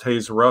 Charles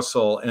Taze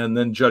Russell, and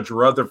then Judge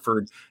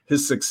Rutherford,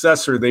 his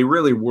successor, they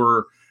really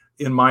were,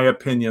 in my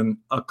opinion,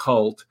 a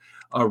cult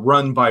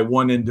run by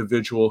one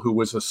individual who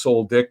was a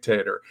sole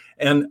dictator.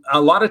 And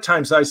a lot of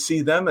times I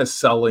see them as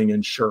selling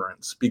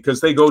insurance because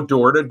they go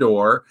door to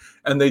door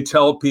and they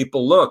tell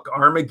people, look,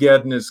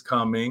 Armageddon is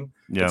coming.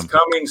 Yeah. It's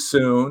coming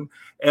soon.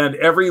 And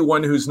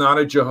everyone who's not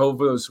a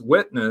Jehovah's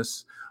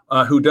Witness,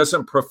 who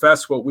doesn't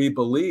profess what we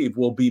believe,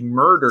 will be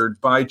murdered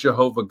by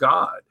Jehovah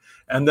God.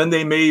 And then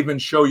they may even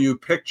show you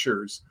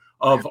pictures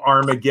of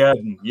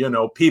Armageddon,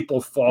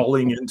 people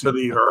falling into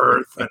the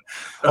earth. And,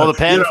 all the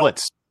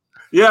pamphlets.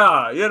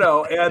 Yeah,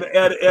 and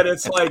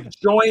it's like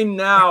join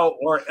now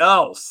or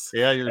else.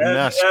 Yeah, you're and,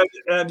 nuts.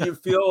 and you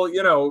feel,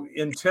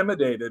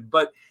 intimidated.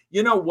 But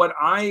what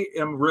I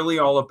am really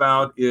all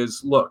about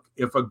is, look,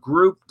 if a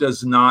group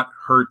does not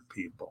hurt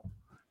people,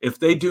 if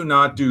they do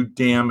not do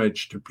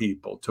damage to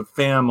people, to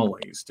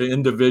families, to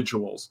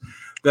individuals,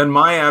 then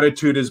my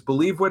attitude is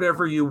believe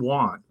whatever you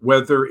want,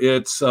 whether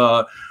it's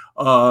Xenu,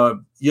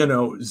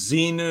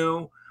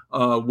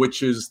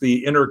 which is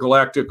the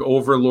intergalactic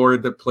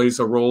overlord that plays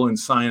a role in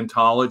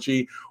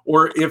Scientology,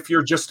 or if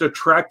you're just a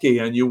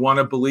Trekkie and you want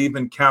to believe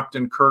in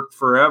Captain Kirk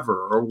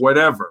forever or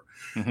whatever.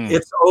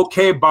 It's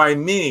okay by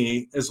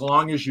me as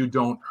long as you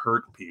don't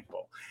hurt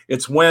people.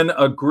 It's when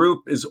a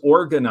group is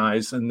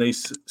organized and they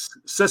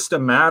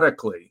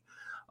systematically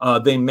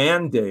they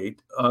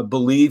mandate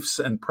beliefs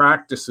and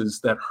practices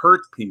that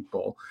hurt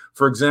people.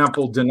 For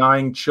example,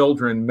 denying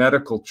children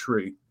medical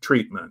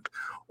treatment,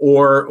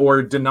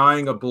 or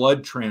denying a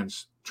blood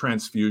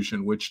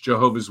transfusion, which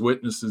Jehovah's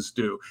Witnesses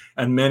do,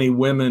 and many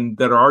women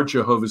that are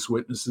Jehovah's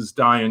Witnesses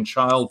die in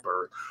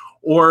childbirth,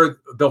 or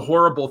the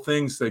horrible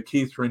things that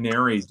Keith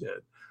Raniere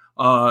did.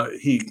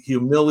 He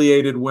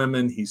humiliated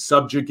women, he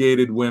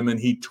subjugated women,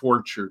 he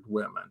tortured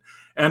women.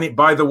 And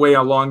by the way,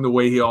 along the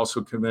way, he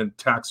also committed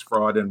tax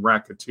fraud and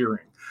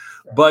racketeering.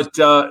 But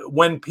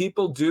when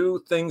people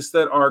do things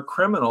that are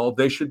criminal,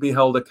 they should be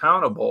held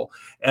accountable.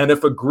 And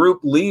if a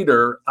group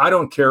leader, I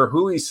don't care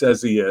who he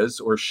says he is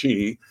or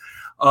she,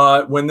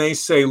 when they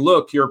say,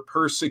 look, you're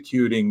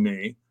persecuting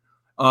me,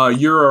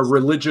 you're a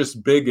religious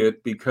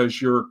bigot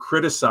because you're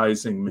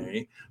criticizing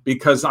me,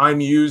 because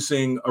I'm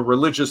using a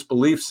religious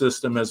belief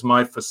system as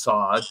my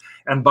facade.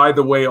 And by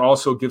the way,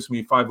 also gives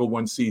me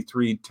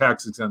 501c3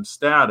 tax exempt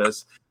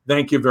status.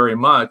 Thank you very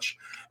much.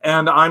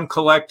 And I'm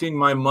collecting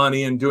my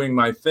money and doing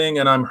my thing,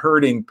 and I'm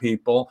hurting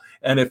people.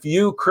 And if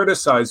you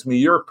criticize me,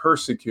 you're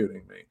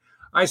persecuting me.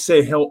 I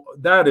say,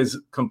 that is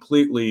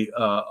completely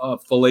a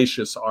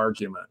fallacious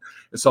argument.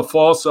 It's a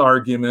false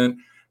argument.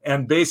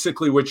 And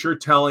basically what you're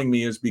telling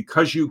me is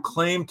because you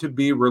claim to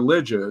be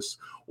religious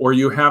or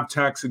you have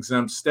tax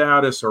exempt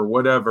status or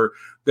whatever,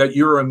 that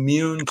you're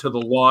immune to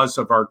the laws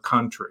of our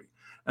country.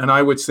 And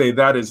I would say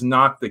that is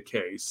not the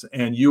case.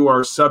 And you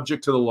are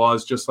subject to the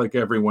laws just like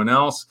everyone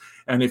else.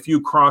 And if you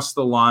cross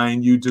the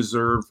line, you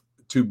deserve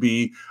to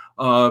be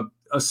a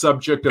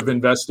subject of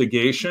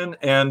investigation,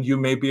 and you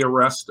may be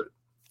arrested.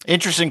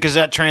 Interesting, because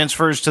that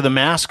transfers to the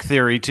mask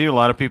theory too. A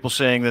lot of people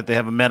saying that they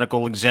have a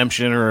medical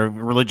exemption or a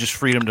religious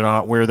freedom to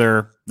not wear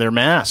their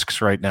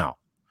masks right now.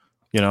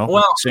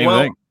 Same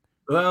thing.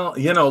 Well,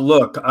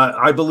 look,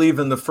 I believe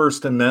in the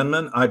First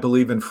Amendment. I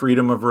believe in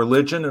freedom of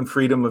religion and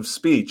freedom of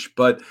speech.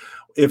 But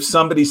if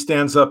somebody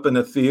stands up in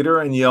a theater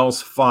and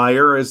yells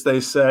fire, as they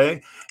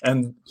say,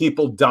 and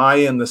people die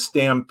in the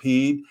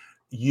stampede,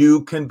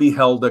 you can be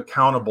held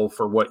accountable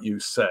for what you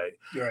say.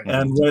 Right.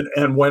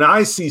 And when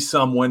I see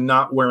someone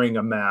not wearing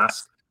a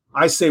mask,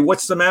 I say,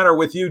 what's the matter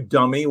with you,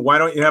 dummy? Why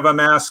don't you have a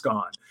mask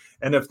on?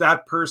 And if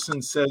that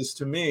person says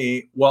to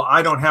me, well,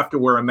 I don't have to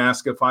wear a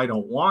mask if I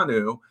don't want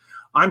to,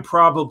 I'm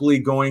probably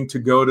going to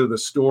go to the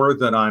store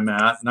that I'm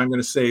at and I'm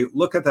going to say,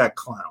 look at that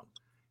clown.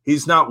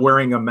 He's not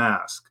wearing a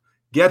mask.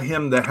 Get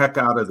him the heck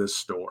out of this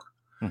store.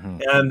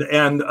 And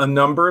a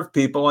number of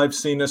people I've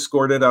seen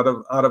escorted out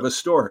of a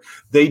store.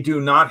 They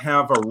do not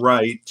have a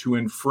right to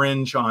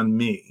infringe on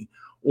me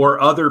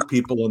or other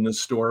people in the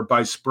store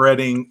by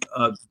spreading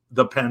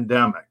the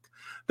pandemic.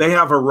 They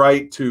have a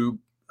right to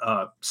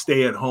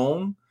stay at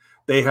home.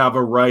 They have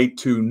a right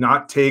to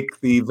not take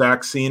the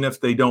vaccine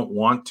if they don't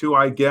want to,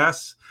 I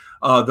guess,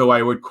 though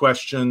I would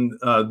question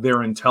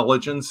their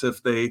intelligence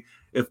if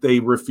they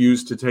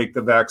refuse to take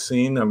the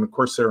vaccine. And of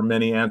course, there are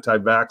many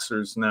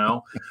anti-vaxxers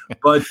now.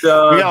 But we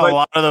got a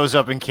lot of those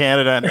up in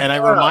Canada. And I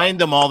remind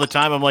them all the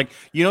time. I'm like,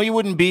 you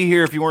wouldn't be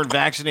here if you weren't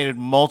vaccinated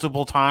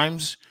multiple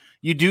times.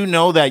 You do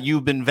know that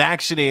you've been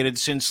vaccinated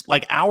since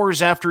like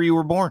hours after you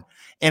were born.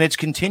 And it's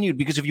continued,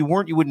 because if you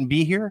weren't, you wouldn't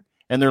be here.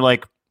 And they're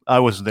like, I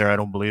wasn't there. I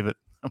don't believe it.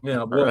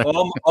 Yeah,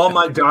 well, all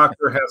my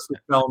doctor has to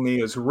tell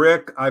me is,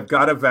 Rick, I've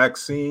got a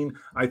vaccine.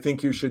 I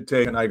think you should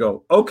take. And I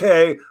go,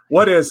 okay,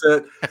 what is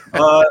it?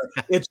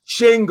 It's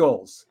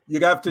shingles.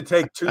 You have to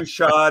take 2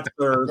 shots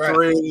or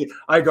 3.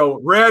 I go,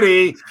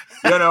 ready?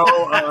 You're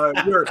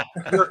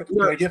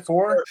I get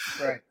 4?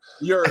 Right.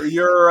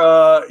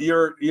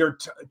 Your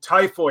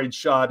typhoid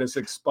shot is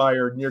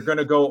expired, and you're going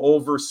to go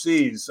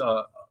overseas.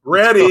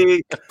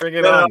 Ready? Bring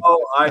it on.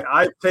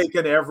 I've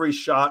taken every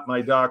shot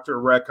my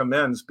doctor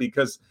recommends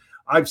because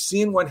I've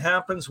seen what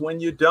happens when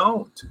you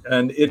don't,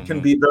 and it can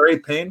be very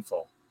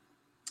painful.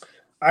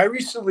 I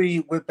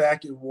recently went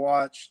back and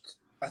watched,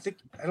 I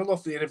don't know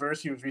if the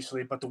anniversary was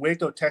recently, but the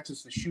Waco,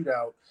 Texas, the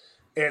shootout,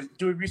 and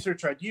doing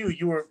research on you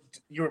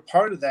were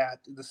part of that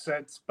in the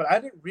sense, but I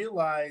didn't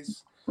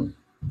realize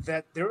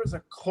that there was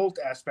a cult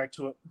aspect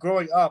to it.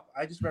 Growing up,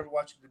 I just remember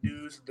watching the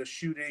news and the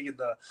shooting and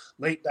the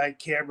late night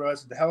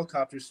cameras and the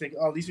helicopters thinking,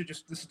 oh, this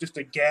is just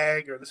a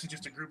gang, or this is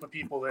just a group of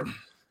people that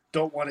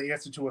don't want to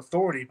answer to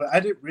authority. But I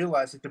didn't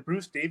realize, like, the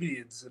Bruce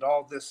Davidians and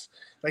all this,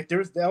 like,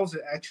 that was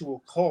an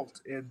actual cult.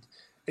 And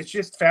it's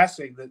just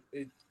fascinating that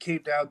it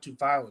came down to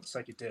violence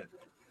like it did.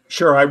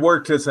 Sure. I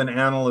worked as an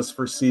analyst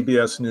for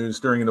CBS News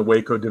during the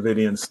Waco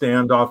Davidian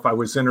standoff. I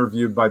was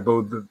interviewed by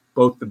both the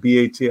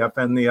BATF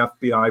and the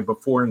FBI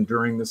before and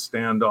during the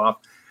standoff.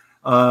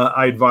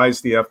 I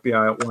advised the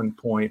FBI at one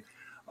point.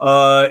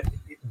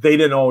 They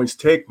didn't always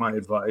take my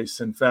advice.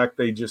 In fact,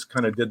 they just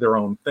kind of did their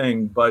own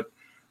thing. But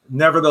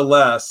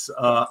nevertheless,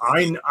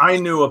 I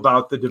knew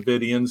about the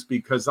Davidians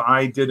because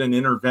I did an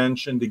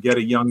intervention to get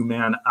a young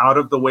man out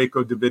of the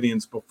Waco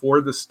Davidians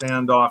before the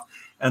standoff.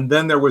 And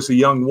then there was a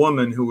young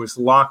woman who was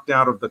locked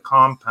out of the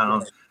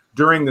compound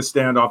during the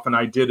standoff, and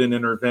I did an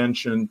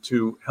intervention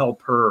to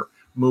help her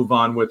move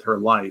on with her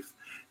life.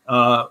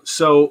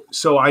 So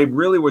I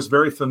really was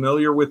very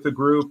familiar with the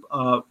group,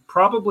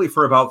 probably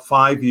for about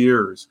 5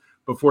 years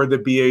before the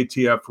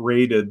BATF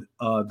raided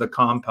the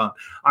compound.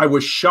 I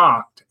was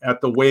shocked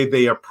at the way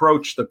they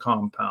approached the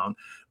compound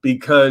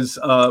because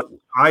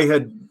I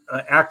had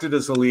acted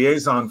as a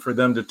liaison for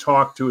them to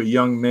talk to a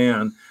young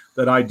man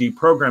that I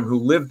deprogrammed who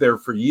lived there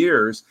for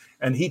years,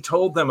 and he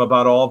told them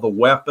about all the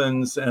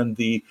weapons and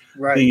the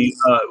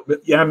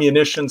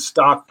ammunition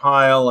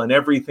stockpile and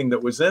everything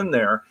that was in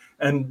there.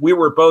 And we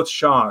were both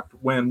shocked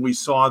when we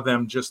saw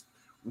them just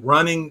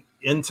running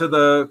into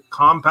the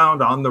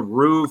compound on the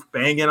roof,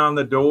 banging on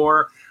the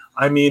door.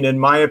 I mean, in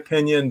my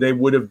opinion, they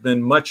would have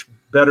been much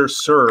better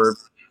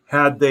served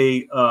had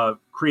they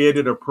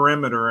created a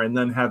perimeter and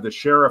then had the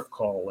sheriff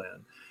call in.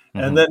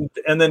 Mm-hmm.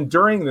 And then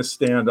during the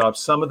standoff,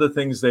 some of the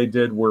things they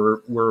did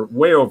were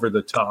way over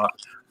the top.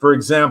 For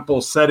example,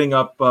 setting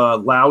up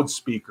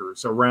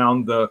loudspeakers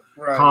around the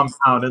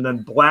compound and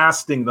then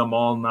blasting them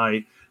all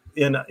night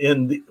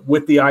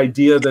with the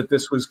idea that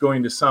this was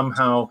going to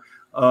somehow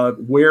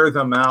wear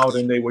them out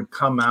and they would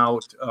come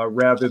out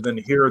rather than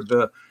hear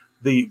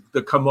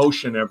the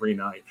commotion every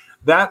night.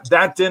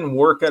 That didn't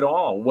work at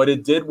all. What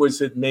it did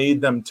was it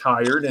made them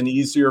tired and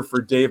easier for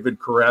David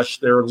Koresh,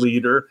 their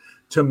leader,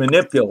 to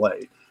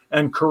manipulate.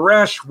 And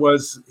Koresh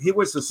was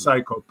a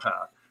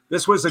psychopath.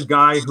 This was a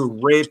guy who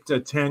raped a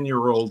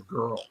 10-year-old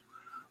girl,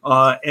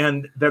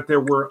 and that there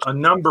were a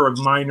number of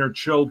minor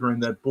children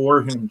that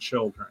bore him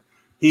children.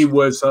 He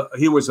was a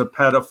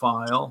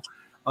pedophile.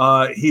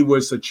 He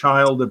was a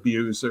child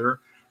abuser,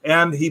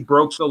 and he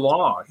broke the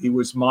law. He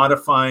was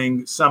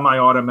modifying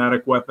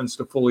semi-automatic weapons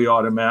to fully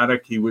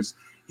automatic. He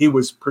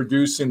was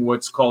producing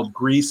what's called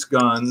grease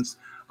guns.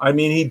 I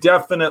mean, he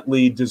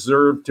definitely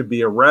deserved to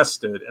be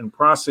arrested and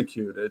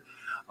prosecuted.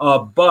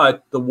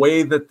 But the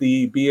way that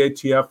the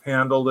BATF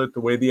handled it, the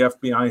way the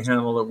FBI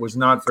handled it was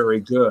not very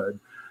good.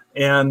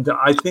 And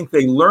I think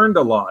they learned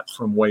a lot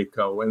from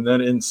Waco. And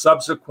then in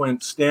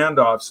subsequent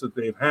standoffs that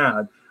they've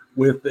had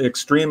with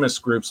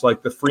extremist groups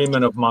like the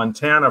Freemen of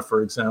Montana,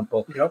 for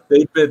example,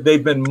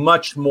 they've been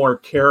much more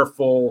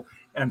careful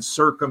and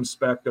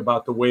circumspect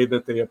about the way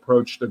that they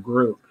approach the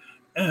group.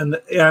 And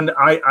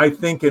I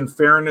think in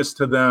fairness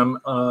to them,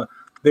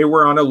 they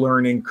were on a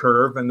learning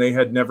curve and they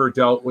had never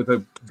dealt with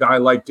a guy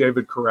like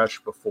David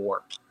Koresh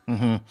before.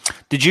 Mm-hmm.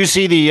 Did you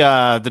see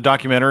the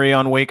documentary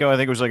on Waco? I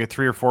think it was like a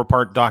 3 or 4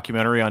 part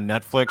documentary on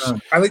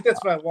Netflix. I think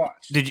that's what I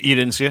watched. You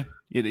didn't see it?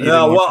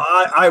 No, well,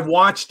 I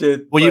watched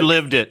it. Well, you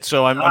lived it,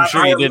 so I'm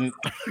sure you didn't.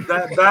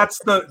 That's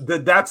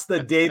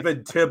the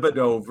David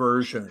Thibodeau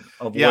version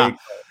of Waco.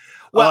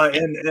 Well,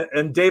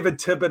 and David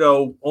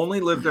Thibodeau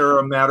only lived there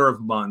a matter of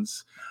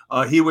months.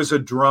 He was a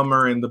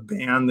drummer in the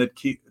band that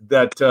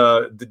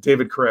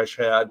David Koresh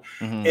had,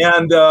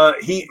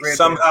 and he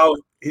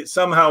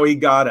somehow he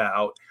got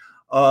out,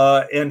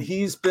 and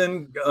he's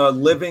been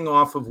living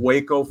off of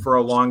Waco for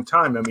a long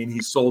time. I mean,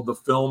 he sold the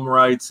film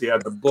rights, he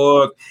had the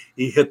book,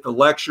 he hit the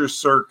lecture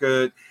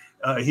circuit,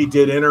 he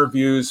did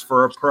interviews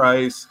for a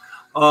price.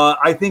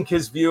 I think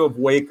his view of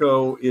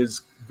Waco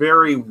is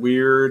very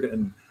weird,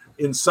 and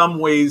in some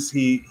ways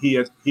he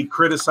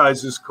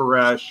criticizes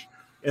Koresh,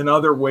 in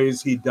other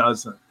ways he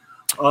doesn't.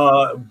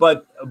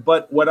 But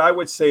what I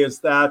would say is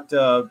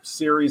that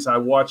series, I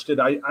watched it.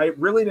 I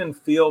really didn't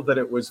feel that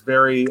it was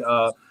very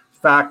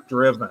fact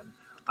driven.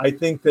 I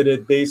think that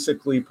it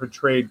basically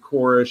portrayed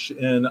Koresh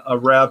in a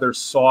rather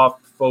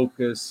soft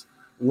focus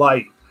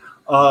light.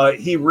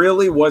 He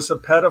really was a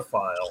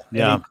pedophile.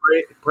 Yeah. And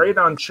he preyed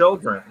on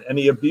children and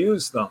he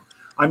abused them.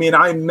 I mean,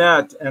 I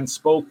met and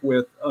spoke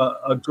with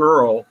a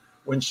girl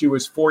when she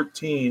was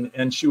 14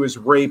 and she was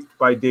raped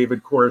by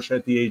David Koresh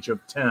at the age of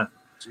 10.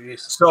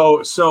 Jeez.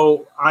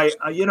 So I,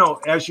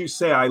 as you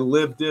say, I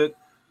lived it.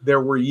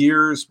 There were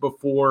years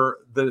before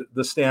the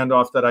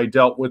standoff that I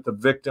dealt with the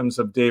victims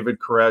of David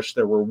Koresh.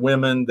 There were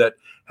women that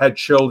had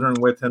children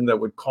with him that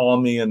would call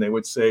me and they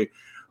would say,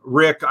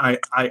 Rick, I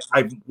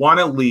want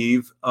to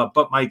leave,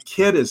 but my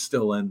kid is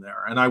still in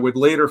there. And I would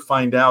later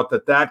find out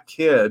that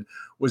kid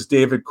was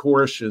David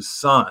Koresh's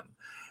son,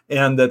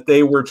 and that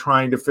they were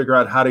trying to figure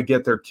out how to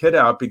get their kid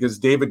out because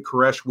David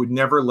Koresh would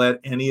never let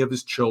any of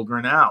his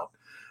children out.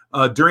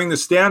 During the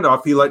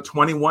standoff, he let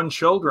 21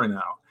 children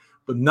out,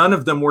 but none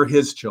of them were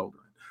his children.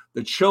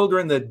 The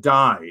children that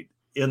died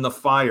in the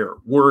fire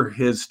were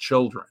his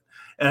children.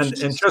 And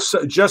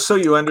just so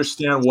you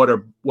understand what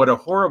a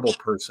horrible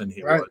person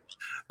he Right. was,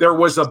 there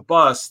was a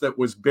bus that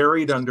was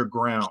buried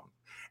underground.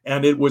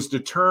 And it was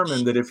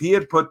determined that if he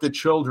had put the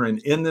children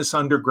in this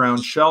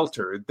underground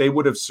shelter, they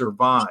would have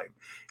survived.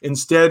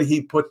 Instead,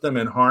 he put them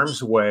in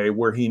harm's way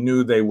where he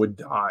knew they would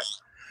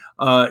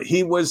die.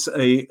 He was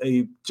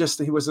he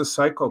was a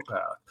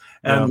psychopath.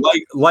 And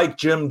like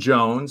Jim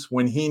Jones,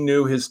 when he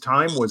knew his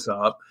time was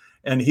up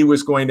and he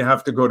was going to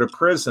have to go to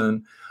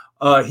prison,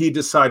 he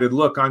decided,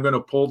 look, I'm going to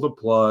pull the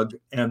plug,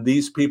 and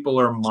these people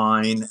are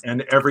mine,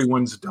 and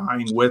everyone's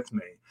dying with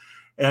me.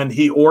 And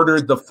he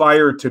ordered the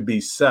fire to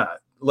be set.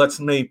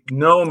 Let's make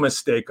no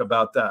mistake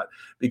about that,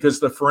 because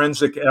the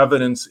forensic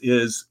evidence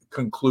is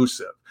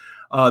conclusive.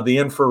 The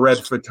infrared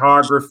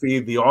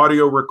photography, the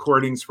audio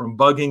recordings from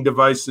bugging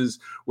devices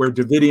where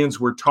Davidians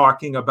were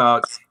talking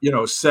about,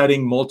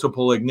 setting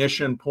multiple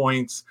ignition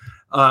points,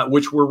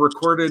 which were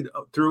recorded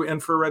through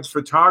infrared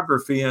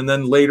photography and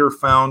then later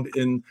found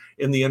in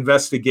the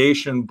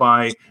investigation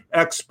by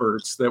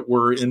experts that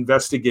were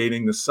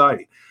investigating the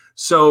site.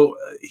 So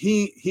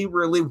he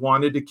really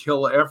wanted to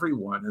kill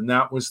everyone, and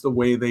that was the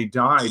way they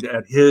died,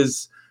 at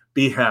his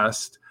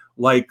behest,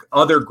 like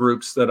other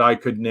groups that I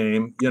could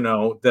name,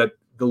 that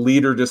the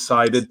leader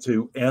decided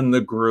to end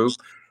the group.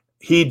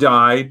 He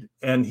died,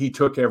 and he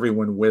took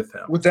everyone with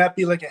him. Would that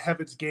be like a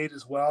Heaven's Gate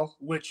as well?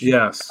 Which,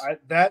 yes,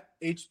 that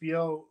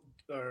HBO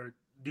or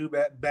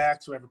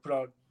Newsmax, whoever put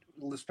out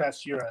this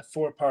past year, a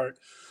 4-part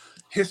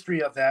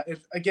history of that. And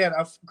again,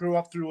 I grew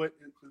up through it,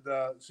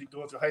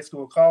 going through high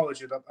school and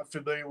college, and I'm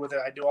familiar with it.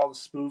 I knew all the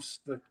spoofs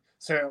that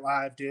Saturday Night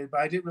Live did,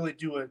 but I didn't really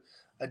do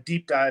a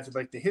deep dive in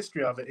like the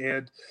history of it.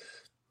 And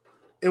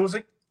it was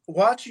like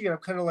watching it, I'm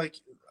kind of like,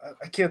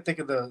 I can't think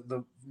of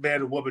the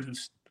man or woman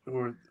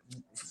who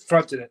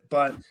fronted it,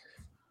 but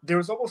there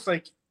was almost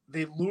like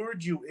they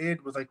lured you in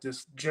with like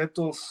this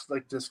gentle,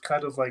 like this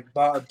kind of like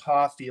ma and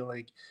pa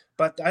feeling,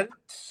 but I didn't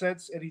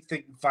sense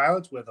anything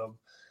violent with them.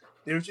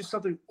 There was just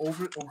something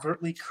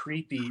overtly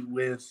creepy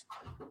with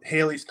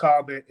Haley's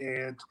comment.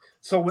 And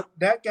so when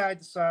that guy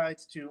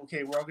decides to,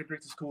 okay, we're all going to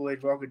drink this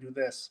Kool-Aid, we're all going to do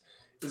this,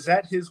 is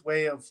that his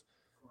way of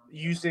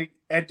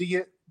ending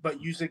it, but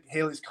using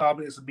Haley's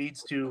comment as a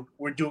means to,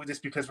 we're doing this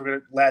because we're going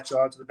to latch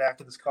on to the back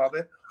of this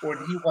comment? Or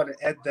did he want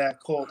to end that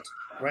cult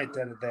right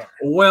then and there?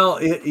 Well,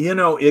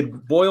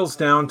 it boils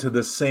down to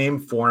the same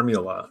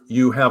formula.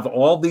 You have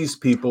all these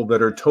people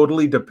that are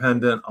totally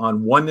dependent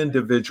on one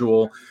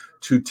individual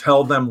to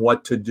tell them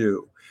what to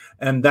do.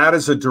 And that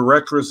is a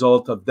direct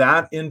result of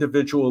that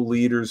individual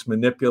leader's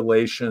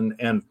manipulation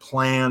and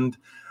planned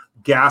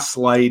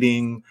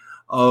gaslighting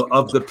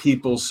of the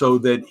people so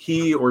that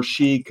he or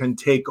she can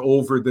take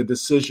over the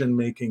decision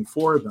making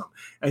for them.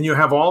 And you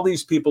have all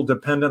these people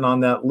dependent on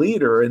that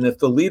leader. And if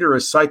the leader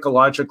is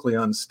psychologically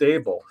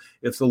unstable,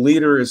 if the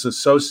leader is a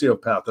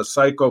sociopath, a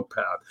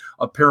psychopath,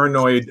 a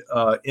paranoid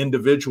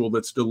individual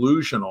that's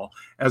delusional,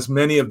 as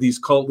many of these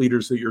cult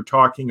leaders that you're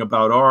talking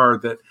about are,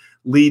 that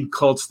lead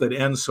cults that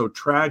end so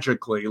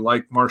tragically,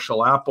 like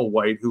Marshall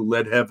Applewhite, who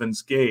led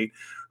Heaven's Gate,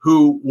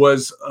 who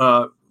was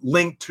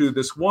linked to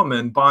this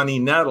woman, Bonnie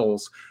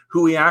Nettles,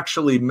 who he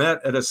actually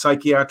met at a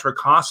psychiatric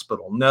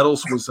hospital.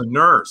 Nettles was a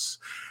nurse.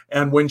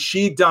 And when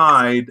she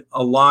died,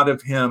 a lot of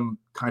him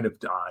kind of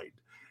died.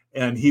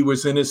 And he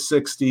was in his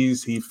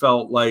 60s. He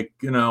felt like,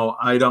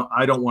 I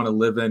don't want to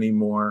live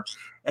anymore.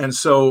 And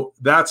so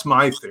that's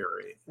my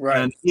theory. Right.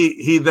 And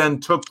he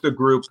then took the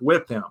group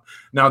with him.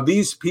 Now,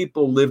 these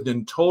people lived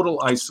in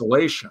total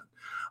isolation.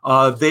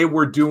 They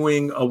were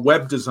doing a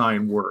web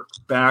design work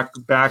back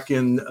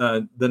in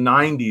the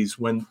 90s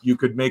when you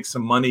could make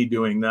some money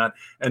doing that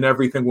and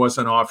everything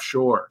wasn't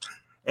offshore.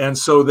 And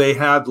so they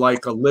had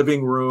like a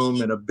living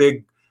room and a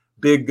big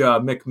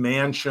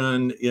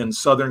McMansion in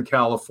Southern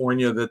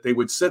California that they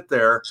would sit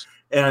there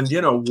and,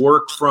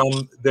 work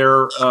from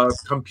their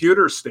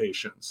computer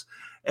stations.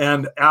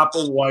 And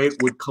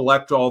Applewhite would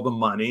collect all the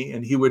money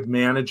and he would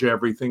manage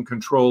everything,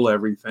 control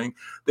everything.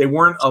 They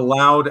weren't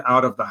allowed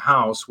out of the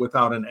house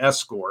without an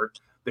escort.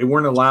 They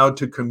weren't allowed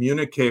to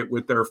communicate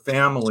with their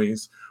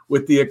families,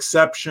 with the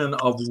exception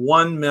of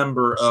one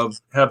member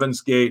of Heaven's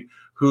Gate,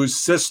 whose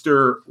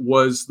sister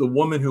was the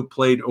woman who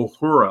played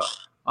Uhura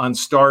on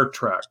Star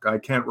Trek. I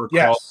can't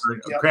recall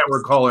can't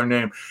recall her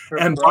name.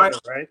 Her brother,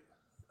 right?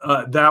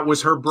 That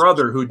was her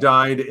brother who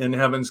died in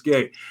Heaven's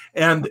Gate.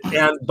 And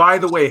by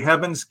the way,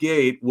 Heaven's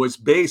Gate was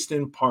based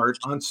in part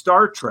on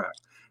Star Trek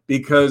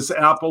because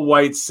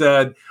Applewhite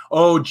said,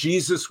 oh,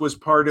 Jesus was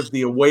part of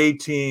the away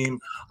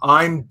team.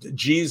 I'm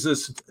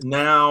Jesus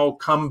now,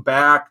 come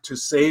back to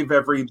save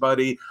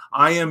everybody.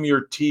 I am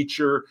your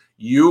teacher.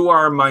 You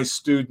are my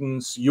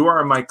students. You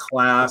are my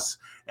class.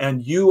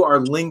 And you are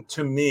linked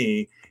to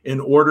me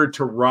in order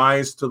to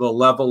rise to the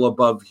level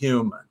above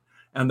human.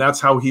 And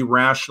that's how he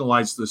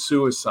rationalized the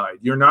suicide.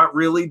 You're not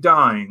really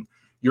dying.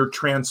 You're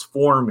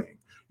transforming.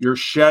 You're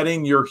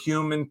shedding your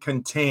human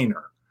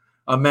container.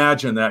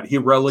 Imagine that. He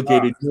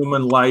relegated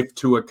human life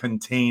to a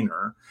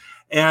container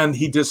and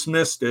he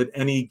dismissed it.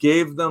 And he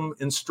gave them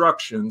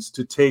instructions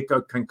to take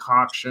a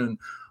concoction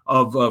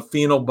of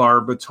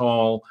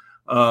phenobarbital,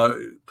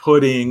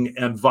 pudding,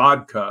 and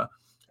vodka.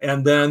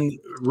 And then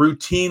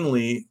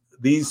routinely,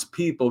 these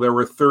people, there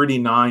were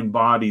 39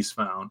 bodies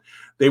found.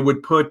 They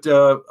would put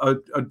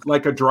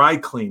like a dry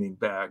cleaning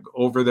bag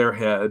over their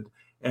head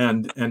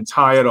and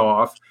tie it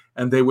off,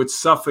 and they would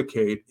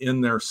suffocate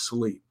in their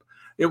sleep.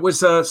 It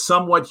was a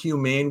somewhat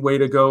humane way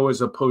to go,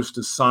 as opposed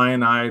to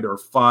cyanide or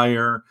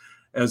fire,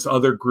 as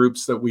other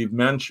groups that we've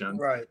mentioned.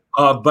 Right.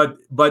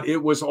 But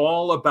it was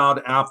all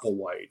about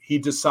Applewhite. He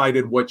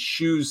decided what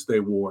shoes they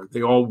wore.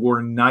 They all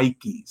wore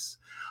Nikes.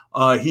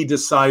 He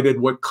decided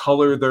what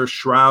color their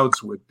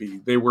shrouds would be.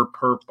 They were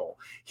purple.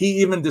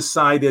 He even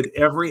decided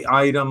every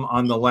item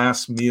on the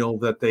last meal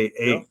that they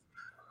ate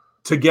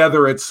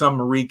together at some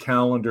Marie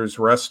Callender's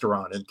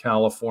restaurant in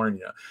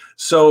California.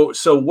 So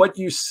what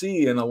you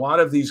see in a lot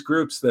of these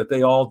groups, that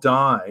they all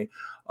die,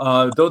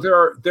 though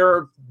there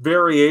are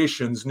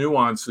variations,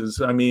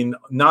 nuances. I mean,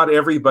 not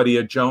everybody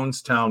at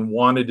Jonestown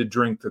wanted to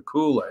drink the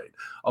Kool-Aid.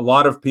 A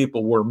lot of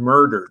people were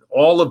murdered.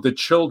 All of the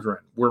children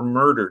were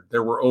murdered.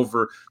 There were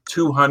over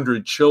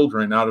 200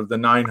 children out of the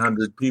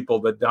 900 people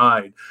that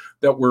died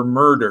that were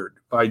murdered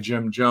by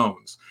Jim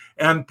Jones.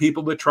 And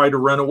people that tried to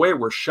run away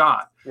were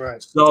shot.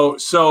 Right.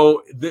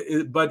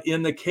 But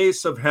in the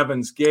case of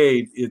Heaven's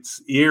Gate,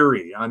 it's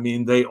eerie. I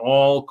mean, they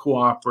all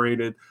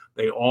cooperated.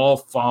 They all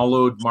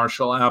followed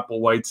Marshal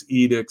Applewhite's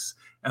edicts,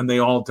 and they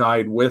all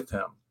died with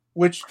him.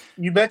 Which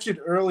you mentioned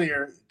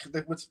earlier.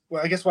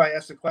 I guess why I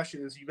asked the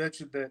question is, you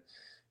mentioned that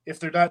if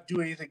they're not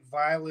doing anything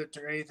violent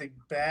or anything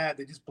bad,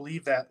 they just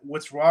believe that.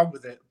 What's wrong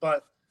with it?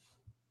 But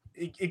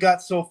it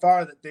got so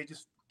far that they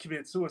just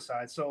committed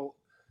suicide. So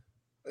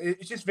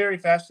it's just very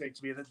fascinating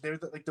to me that they're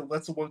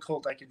that's the one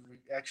cult I can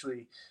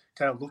actually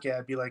kind of look at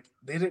and be like,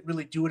 they didn't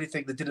really do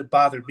anything that didn't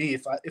bother me.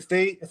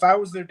 If I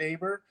was their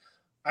neighbor,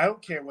 I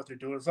don't care what they're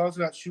doing, as long as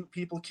they're not shoot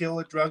people, kill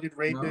it, drug it,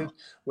 rape it,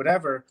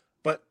 whatever.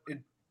 But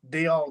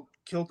they all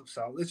killed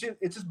themselves.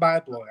 It's just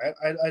mind blowing.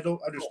 I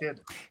don't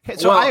understand it.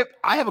 So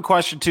I have a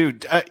question too,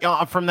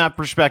 from that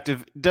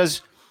perspective.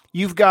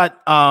 You've got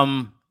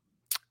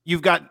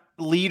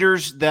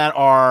leaders that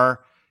are,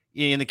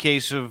 in the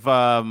case of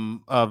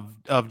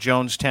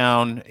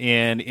Jonestown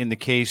and in the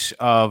case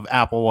of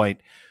Applewhite,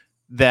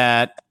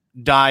 that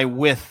die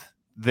with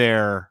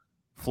their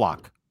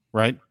flock,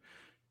 right?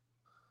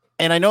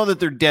 And I know that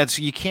they're dead,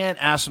 so you can't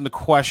ask them the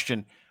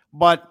question.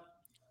 But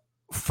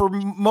for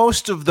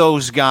most of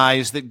those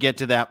guys that get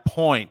to that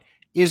point,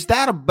 is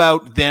that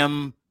about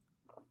them?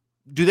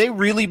 Do they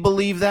really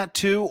believe that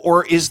too,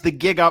 or is the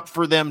gig up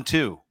for them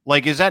too?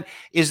 Like, is that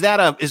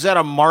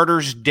a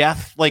martyr's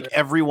death, like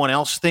everyone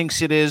else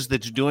thinks it is,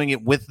 that's doing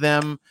it with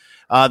them?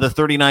 The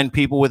 39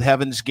 people with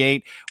Heaven's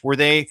Gate, were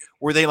they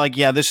like,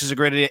 yeah, this is a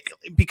great idea?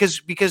 Because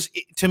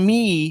to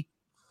me,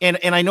 and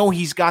I know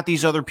he's got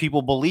these other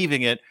people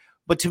believing it,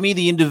 but to me,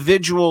 the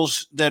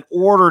individuals that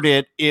ordered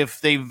it, if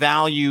they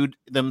valued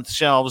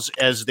themselves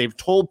as they've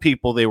told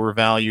people they were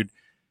valued,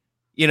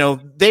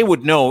 they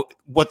would know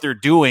what they're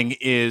doing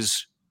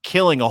is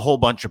killing a whole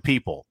bunch of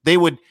people. They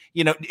would,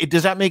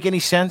 does that make any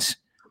sense?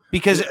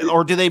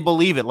 Or do they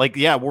believe it? Like,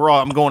 yeah,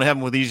 I'm going to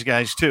heaven with these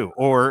guys too.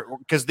 Or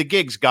because the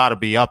gig's got to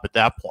be up at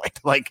that point.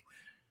 Like,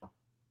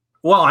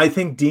 well, I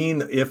think,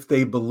 Dean, if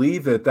they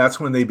believe it, that's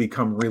when they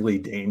become really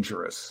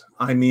dangerous.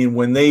 I mean,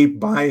 when they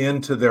buy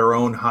into their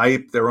own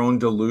hype, their own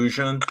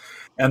delusion,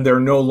 and they're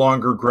no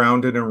longer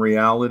grounded in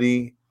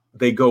reality,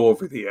 they go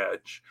over the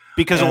edge.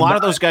 Because a lot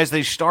of those guys,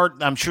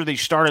 I'm sure they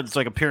started, it's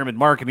like a pyramid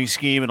marketing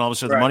scheme, and all of a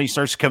sudden the money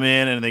starts to come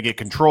in and they get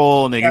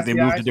control and they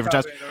move to different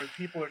towns.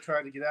 People are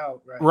trying to get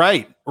out.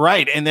 Right.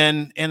 And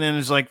then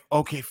it's like,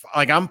 okay,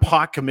 like I'm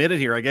pot committed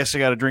here. I guess I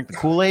got to drink the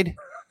Kool-Aid.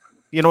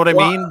 You know what I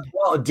mean?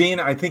 Well, Dean,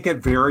 I think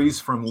it varies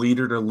from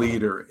leader to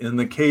leader. In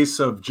the case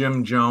of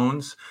Jim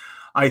Jones,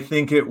 I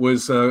think it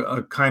was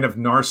a kind of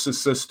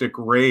narcissistic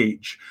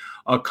rage.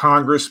 A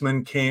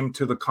congressman came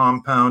to the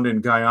compound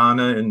in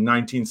Guyana in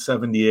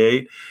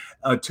 1978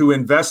 to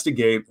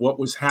investigate what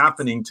was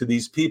happening to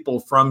these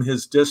people from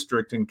his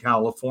district in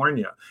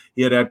California.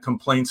 He had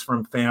complaints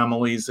from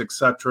families,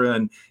 etc.,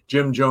 and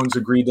Jim Jones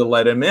agreed to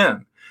let him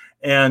in.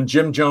 And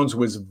Jim Jones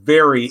was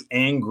very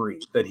angry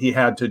that he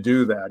had to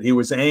do that. He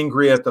was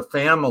angry at the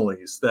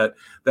families that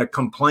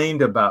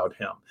complained about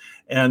him.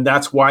 And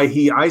that's why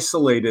he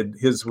isolated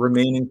his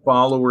remaining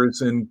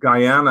followers in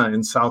Guyana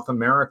in South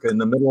America, in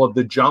the middle of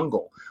the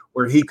jungle,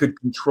 where he could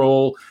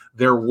control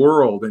their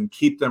world and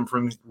keep them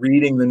from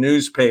reading the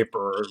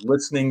newspaper or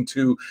listening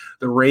to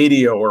the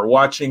radio or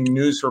watching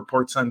news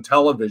reports on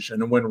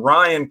television. And when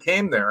Ryan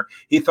came there,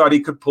 he thought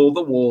he could pull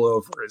the wool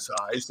over his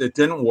eyes. It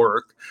didn't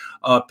work.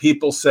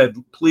 People said,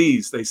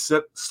 please, they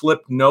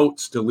slipped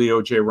notes to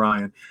Leo J.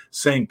 Ryan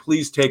saying,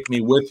 please take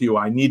me with you.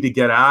 I need to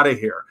get out of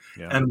here.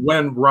 Yeah. And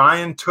when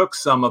Ryan took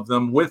some of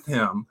them with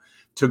him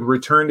to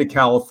return to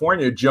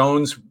California,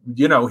 Jones,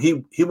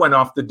 he went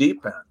off the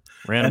deep end.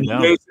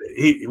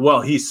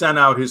 He sent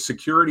out his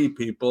security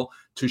people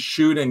to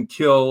shoot and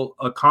kill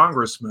a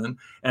congressman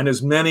and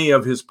as many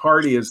of his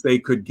party as they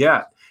could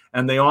get.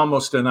 And they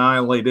almost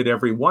annihilated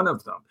every one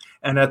of them.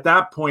 And at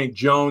that point,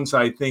 Jones,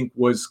 I think,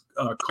 was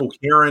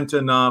coherent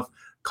enough,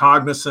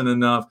 cognizant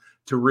enough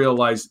to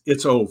realize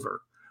it's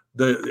over.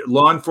 The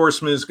law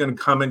enforcement is going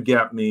to come and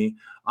get me.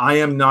 I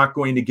am not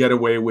going to get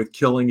away with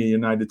killing a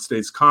United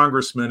States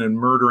congressman and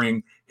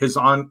murdering his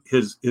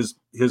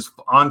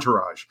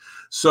entourage.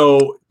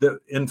 So,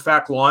 in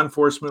fact, law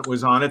enforcement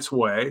was on its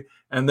way,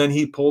 and then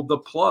he pulled the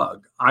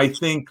plug. I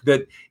think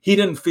that he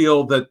didn't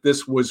feel that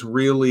this was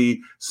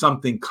really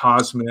something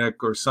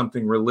cosmic or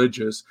something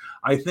religious.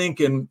 I think,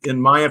 in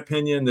my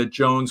opinion, that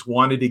Jones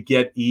wanted to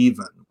get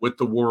even with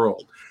the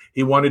world.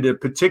 He wanted to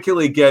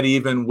particularly get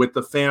even with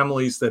the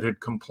families that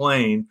had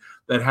complained,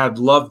 that had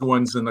loved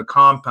ones in the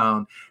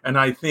compound. And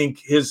I think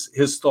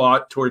his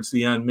thought towards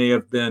the end may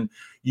have been,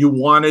 you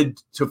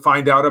wanted to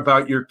find out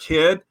about your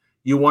kid?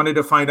 You wanted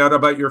to find out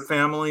about your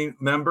family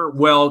member?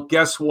 Well,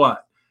 guess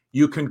what?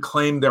 You can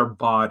claim their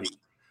body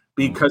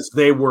because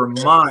they were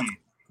mine,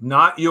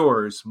 not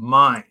yours,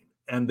 mine,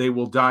 and they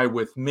will die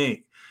with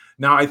me.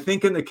 Now, I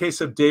think in the case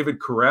of David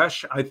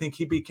Koresh, I think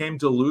he became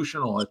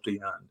delusional at the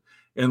end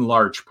in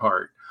large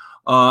part.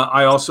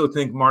 I also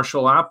think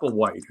Marshall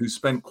Applewhite, who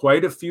spent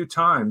quite a few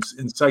times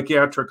in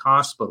psychiatric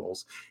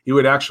hospitals, he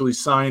would actually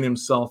sign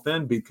himself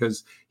in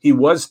because he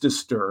was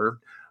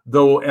disturbed,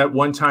 though at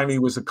one time he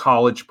was a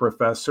college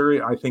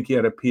professor. I think he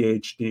had a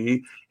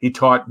PhD. He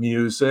taught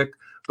music,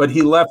 but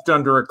he left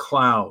under a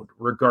cloud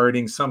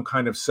regarding some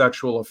kind of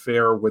sexual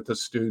affair with a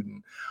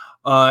student.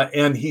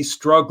 And he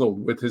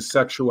struggled with his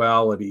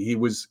sexuality. He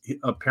was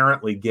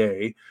apparently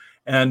gay,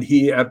 and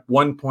he at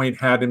one point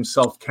had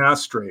himself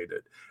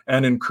castrated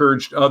and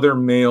encouraged other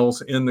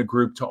males in the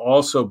group to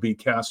also be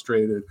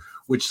castrated,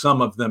 which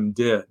some of them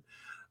did.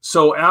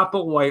 So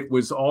Applewhite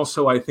was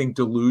also, I think,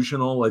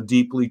 delusional, a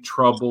deeply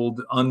troubled,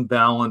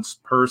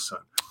 unbalanced person.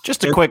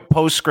 Just a quick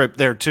postscript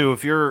there too.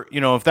 If you're,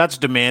 if that's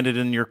demanded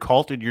in your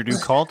cult, in your new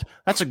cult,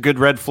 that's a good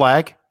red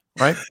flag,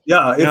 right?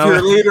 Yeah.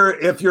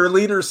 If your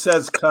leader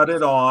says cut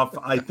it off,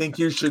 I think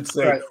you should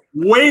say,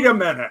 wait a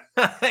minute.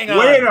 Wait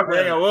a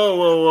minute.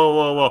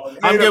 Whoa.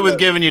 I'm good with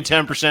giving you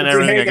 10%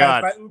 everything I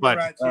got.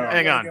 But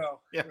hang on.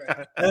 Yeah.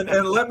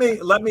 And let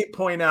me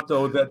point out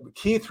though that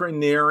Keith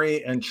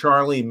Raniere and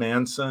Charlie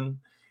Manson,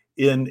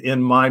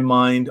 in my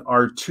mind,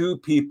 are two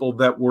people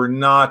that were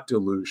not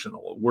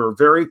delusional. Were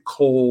very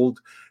cold,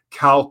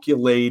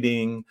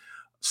 calculating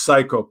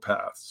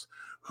psychopaths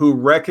who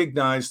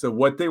recognized that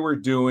what they were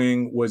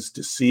doing was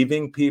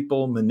deceiving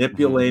people,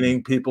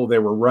 manipulating people. They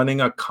were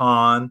running a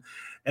con.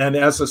 And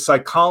as a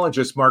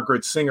psychologist,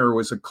 Margaret Singer, who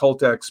was a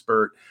cult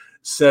expert,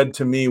 said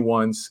to me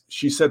once,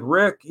 she said,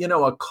 Rick,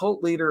 a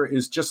cult leader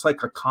is just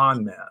like a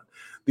con man.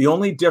 The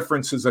only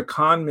difference is a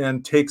con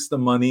man takes the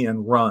money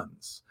and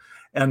runs.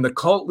 And the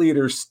cult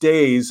leader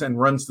stays and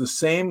runs the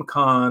same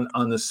con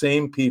on the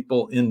same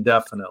people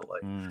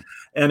indefinitely.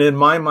 And in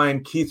my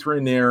mind, Keith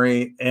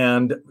Raniere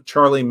and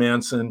Charlie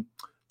Manson,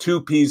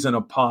 two peas in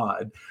a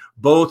pod,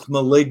 both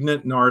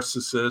malignant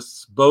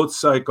narcissists, both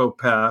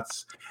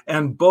psychopaths,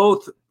 and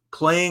both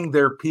playing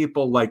their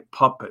people like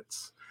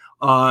puppets.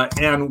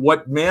 And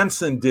what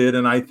Manson did,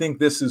 and I think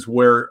this is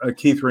where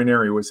Keith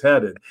Raniere was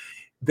headed,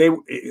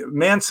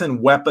 Manson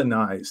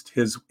weaponized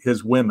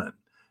his women.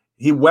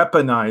 He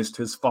weaponized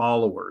his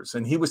followers,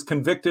 and he was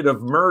convicted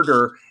of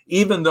murder,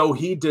 even though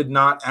he did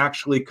not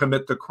actually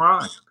commit the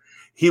crime.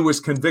 He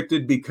was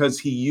convicted because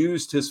he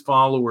used his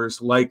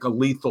followers like a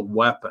lethal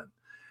weapon,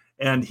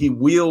 and he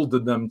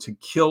wielded them to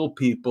kill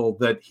people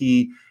that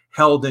he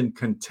held in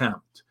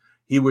contempt.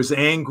 He was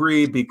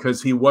angry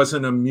because he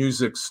wasn't a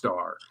music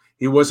star.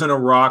 He wasn't a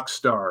rock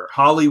star.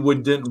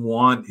 Hollywood didn't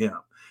want him.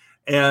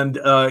 And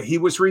he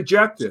was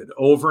rejected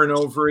over and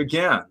over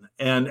again.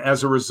 And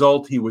as a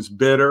result, he was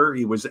bitter,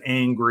 he was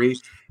angry.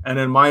 And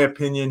in my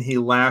opinion, he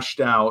lashed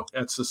out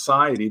at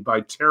society by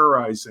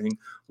terrorizing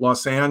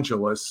Los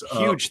Angeles.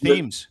 Huge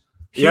themes.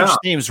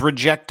 Themes.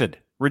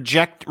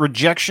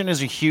 Rejection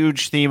is a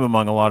huge theme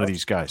among a lot of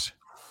these guys.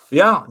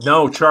 Yeah.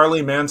 No,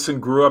 Charlie Manson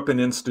grew up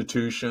in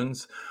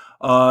institutions.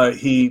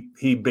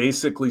 He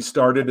basically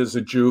started as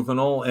a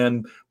juvenile.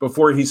 And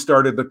before he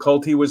started the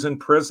cult, he was in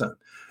prison.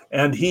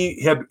 And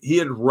he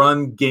had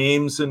run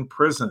games in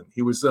prison.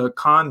 He was a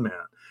con man.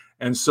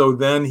 And so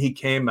then he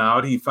came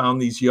out, he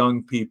found these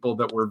young people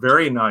that were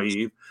very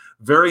naive,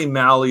 very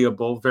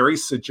malleable, very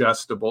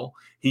suggestible.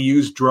 He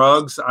used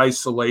drugs,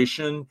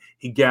 isolation,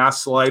 he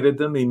gaslighted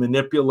them, he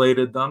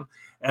manipulated them,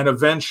 and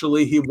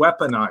eventually he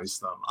weaponized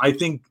them. I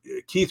think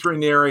Keith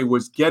Raniere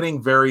was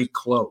getting very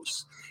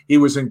close. He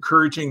was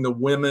encouraging the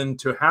women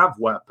to have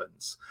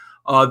weapons.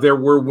 There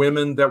were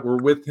women that were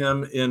with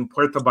him in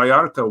Puerto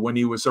Vallarta when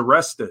he was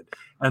arrested,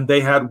 and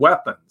they had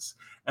weapons.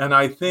 And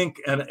I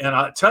think, and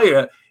I'll tell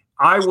you,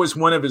 I was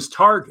one of his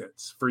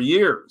targets for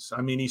years.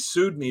 I mean, he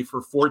sued me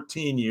for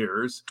 14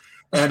 years,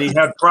 and he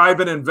had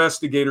private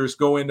investigators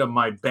go into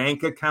my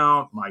bank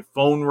account, my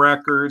phone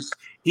records.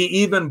 He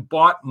even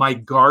bought my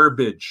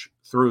garbage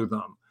through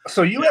them.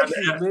 So you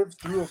actually lived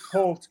through a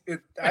cult.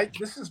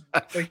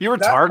 You were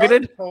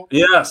targeted? Cult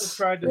yes.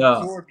 tried to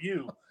absorb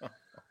you.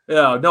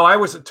 Yeah, no, I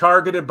was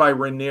targeted by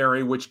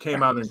Raniere, which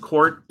came out in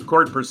court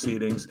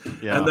proceedings.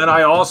 Yeah. And then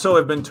I also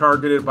have been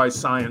targeted by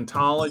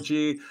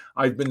Scientology.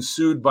 I've been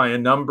sued by a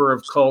number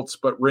of cults,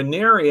 but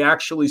Raniere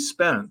actually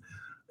spent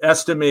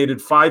estimated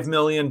 $5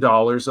 million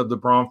of the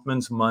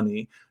Bronfman's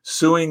money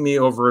suing me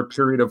over a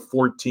period of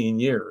 14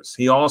 years.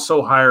 He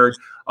also hired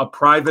a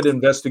private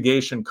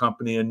investigation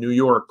company in New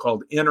York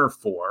called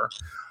Interfor,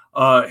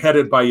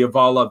 headed by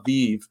Yuval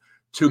Aviv,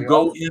 to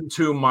go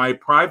into my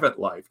private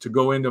life, to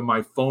go into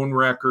my phone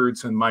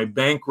records and my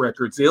bank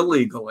records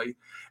illegally,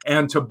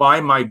 and to buy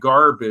my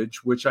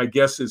garbage, which I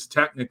guess is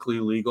technically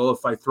legal.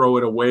 If I throw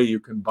it away, you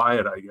can buy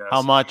it, I guess.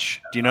 How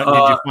much? Do you know?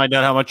 Did you find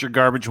out how much your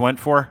garbage went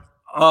for?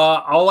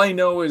 All I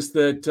know is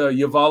that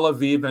Yuval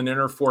Aviv and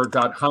Interfor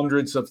got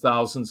hundreds of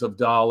thousands of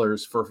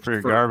dollars for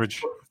your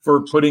garbage,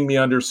 for putting me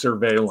under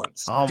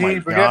surveillance. Oh Dean, my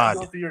forget God! to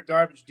go through your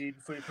garbage, Dean,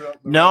 before you put it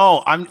up.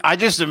 No, I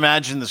just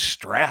imagine the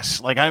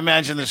stress. Like I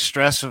imagine the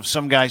stress of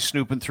some guy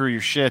snooping through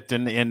your shit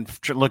and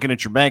looking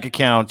at your bank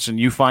accounts and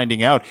you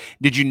finding out.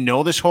 Did you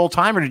know this whole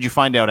time, or did you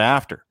find out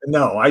after?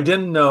 No, I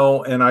didn't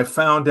know, and I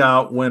found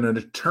out when an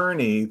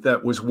attorney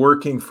that was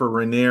working for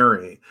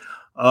Raniere.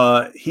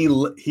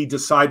 He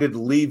decided to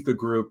leave the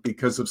group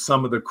because of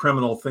some of the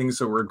criminal things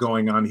that were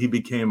going on. He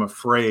became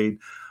afraid.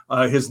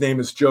 His name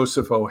is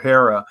Joseph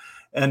O'Hara,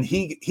 and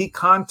he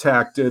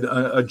contacted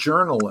a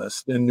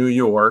journalist in New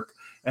York,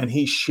 and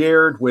he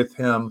shared with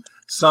him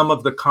some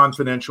of the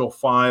confidential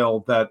file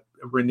that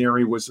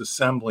Raniere was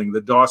assembling,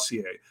 the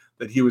dossier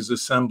that he was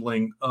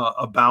assembling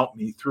about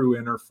me through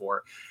Interfor.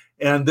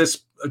 And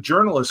this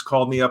journalist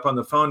called me up on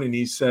the phone, and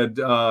he said,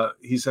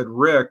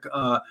 Rick,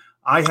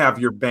 I have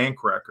your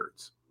bank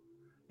records.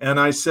 And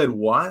I said,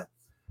 what?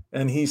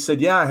 And he said,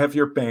 yeah, I have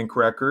your bank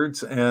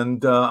records,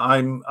 and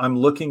I'm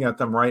looking at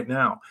them right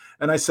now.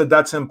 And I said,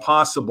 that's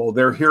impossible.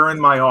 They're here in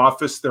my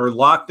office. They're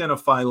locked in a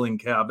filing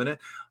cabinet.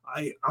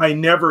 I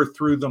never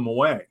threw them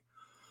away.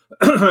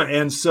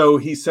 And so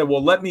he said,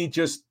 well, let me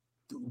just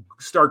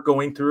start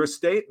going through a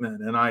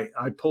statement. And I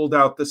pulled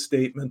out the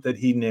statement that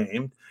he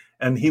named,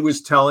 and he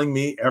was telling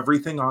me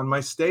everything on my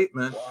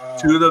statement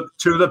to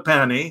the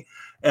penny.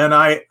 And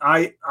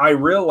I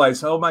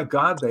realized, oh my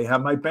God, they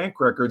have my bank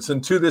records.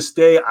 And to this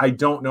day, I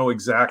don't know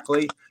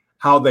exactly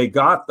how they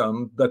got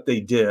them, but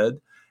they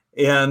did.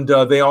 And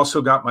they also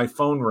got my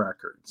phone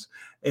records.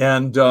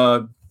 And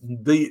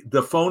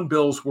the phone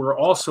bills were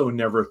also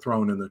never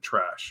thrown in the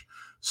trash.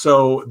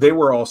 So they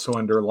were also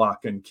under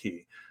lock and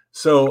key.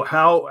 So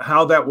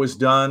how that was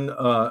done,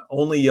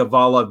 only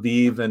Yuval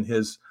Aviv and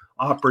his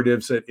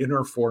operatives at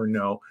Interfor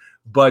know.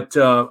 But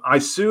I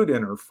sued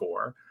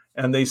Interfor,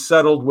 and they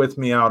settled with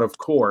me out of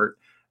court,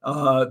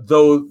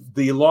 though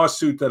the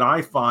lawsuit that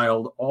I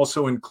filed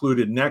also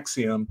included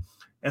Nexium.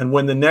 And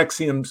when the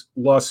Nexium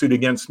lawsuit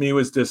against me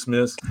was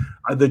dismissed,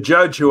 the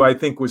judge, who I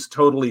think was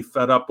totally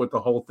fed up with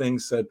the whole thing,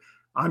 said,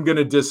 I'm going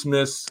to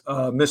dismiss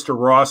Mr.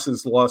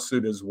 Ross's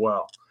lawsuit as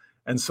well.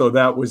 And so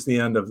that was the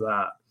end of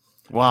that.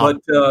 Wow.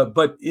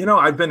 But you know,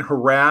 I've been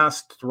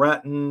harassed,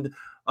 threatened,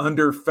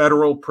 under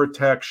federal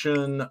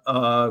protection,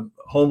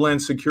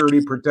 Homeland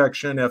Security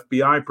protection,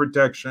 FBI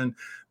protection.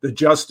 The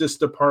Justice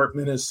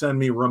Department has sent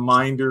me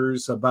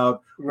reminders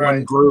about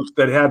one group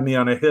that had me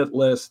on a hit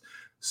list.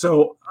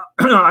 So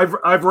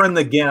I've run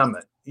the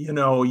gamut. You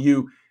know,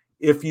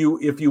 if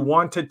you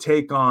want to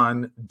take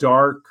on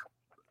dark,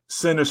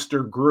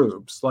 sinister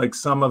groups like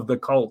some of the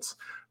cults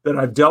that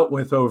I've dealt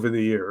with over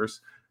the years,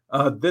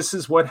 this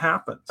is what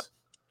happens.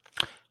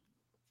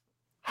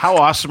 How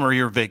awesome are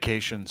your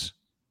vacations?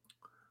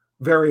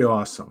 Very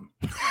awesome.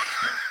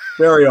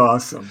 Very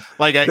awesome.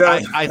 Like that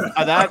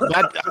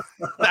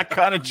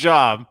kind of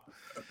job,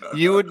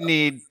 you would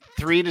need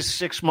 3 to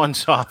 6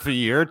 months off a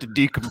year to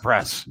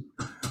decompress.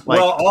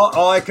 Well,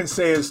 all I can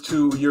say is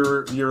to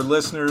your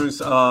listeners,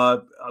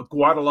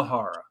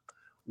 Guadalajara.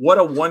 What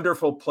a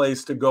wonderful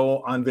place to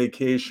go on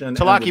vacation.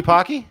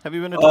 Tlaquepaque? Have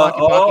you been to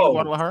Tlaquepaque in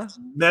Guadalajara?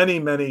 Many,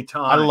 many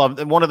times. I love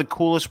it. One of the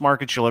coolest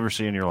markets you'll ever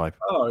see in your life.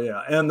 Oh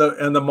yeah, and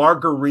the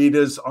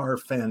margaritas are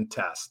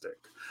fantastic.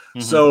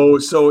 Mm-hmm.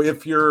 So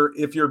if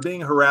you're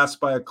being harassed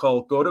by a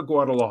cult, go to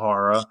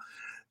Guadalajara,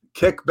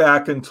 kick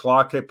back in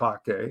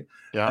Tlaquepaque,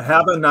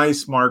 have a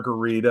nice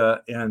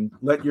margarita, and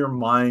let your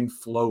mind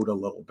float a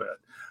little bit.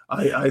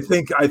 I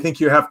think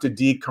you have to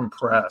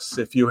decompress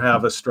if you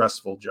have a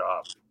stressful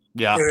job.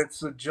 Yeah, and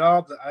it's a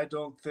job that I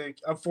don't think.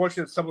 I'm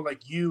fortunate someone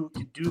like you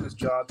can do this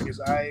job, because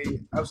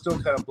I'm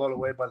still kind of blown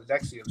away by the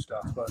Nexium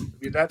stuff. But I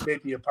mean, that may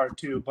be a part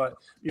too. But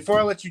before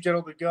I let you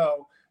gentlemen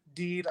go,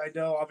 Dean, I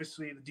know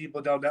obviously the Dean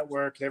Blundell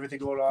Network and everything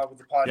going on with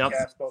the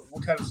podcast, but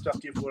what kind of stuff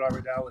do you have going on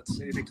right now?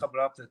 Anything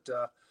coming up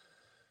that?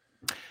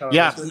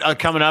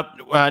 Coming up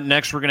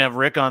next, we're gonna have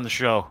Rick on the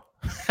show.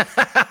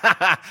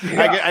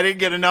 I didn't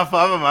get enough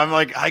of him. I'm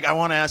like, I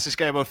want to ask this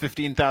guy about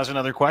 15,000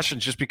 other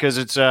questions, just because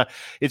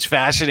it's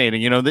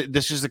fascinating. You know,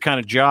 this is the kind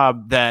of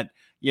job that,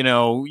 you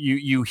know,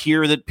 you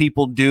hear that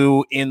people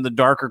do in the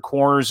darker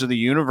corners of the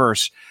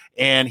universe,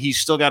 and he's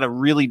still got a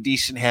really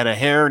decent head of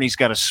hair, and he's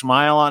got a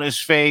smile on his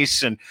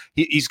face, and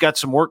he's got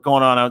some work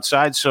going on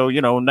outside. So,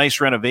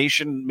 nice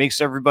renovation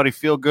makes everybody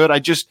feel good.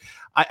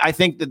 I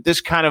think that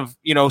this kind of,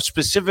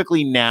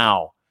 specifically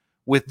now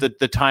with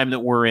the time that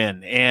we're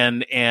in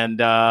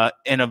and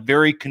a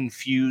very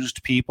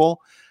confused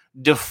people,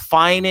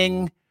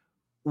 defining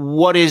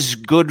what is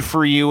good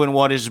for you and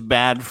what is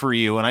bad for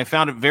you. And I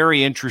found it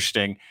very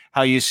interesting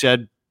how you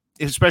said,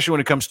 especially when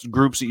it comes to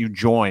groups that you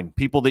join,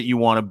 people that you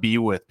want to be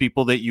with,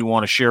 people that you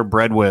want to share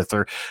bread with,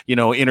 or,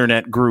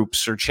 internet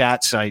groups or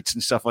chat sites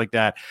and stuff like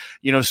that.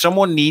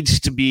 Someone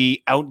needs to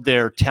be out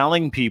there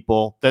telling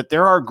people that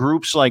there are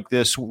groups like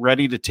this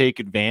ready to take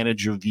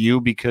advantage of you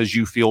because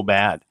you feel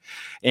bad.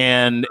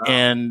 And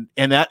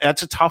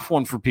that's a tough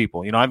one for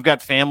people. I've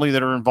got family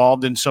that are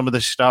involved in some of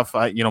this stuff.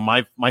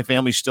 My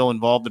family's still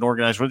involved in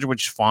organized religion,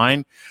 which is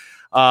fine.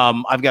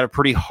 I've got a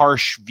pretty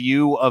harsh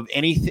view of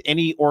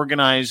any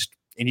organized,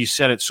 and you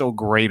said it so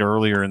great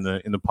earlier in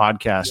the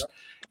podcast. Yep.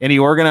 Any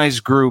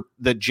organized group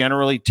that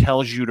generally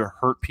tells you to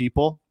hurt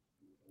people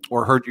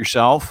or hurt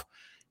yourself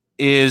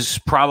is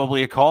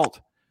probably a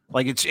cult.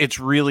 Like it's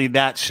really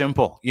that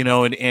simple,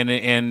 and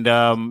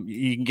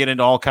you can get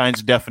into all kinds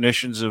of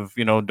definitions of,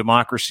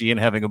 democracy and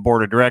having a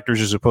board of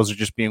directors as opposed to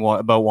just being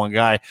about one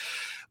guy.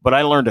 But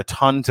I learned a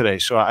ton today.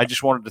 So I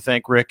just wanted to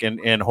thank Rick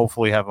and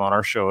hopefully have him on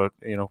our show,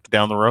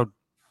 down the road.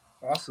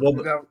 Awesome. Well,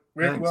 now,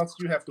 Rick, what else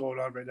do you have going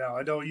on right now?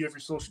 I know you have your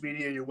social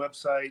media, your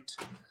website.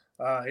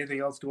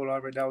 Anything else going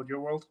on right now in your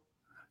world?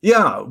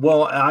 Yeah,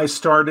 well, I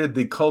started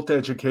the Cult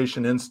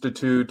Education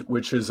Institute,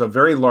 which is a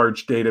very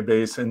large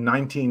database, in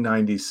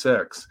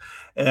 1996.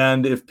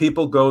 And if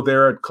people go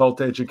there at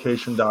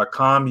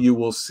culteducation.com, you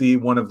will see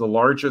one of the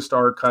largest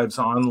archives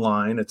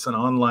online. It's an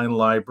online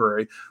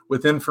library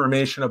with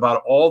information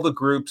about all the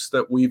groups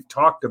that we've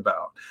talked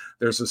about.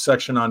 There's a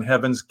section on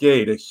Heaven's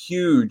Gate, a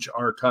huge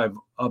archive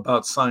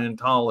about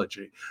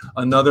Scientology,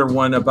 another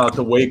one about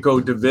the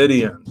Waco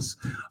Davidians.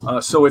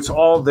 So it's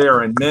all there,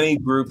 and many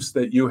groups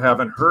that you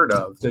haven't heard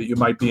of that you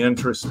might be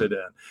interested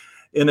in.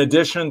 In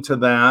addition to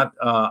that,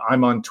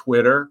 I'm on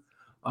Twitter.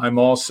 I'm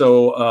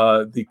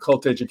also, the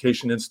Cult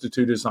Education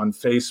Institute is on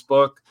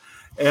Facebook.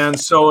 And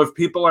so if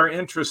people are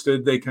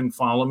interested, they can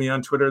follow me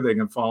on Twitter. They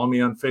can follow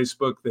me on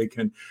Facebook. They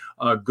can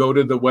go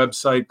to the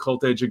website,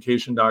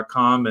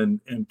 culteducation.com,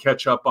 and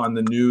catch up on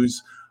the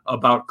news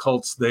about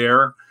cults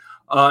there.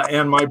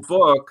 And my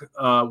book,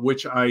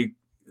 which I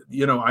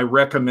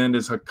recommend,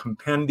 is a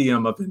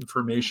compendium of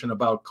information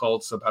about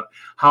cults, about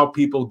how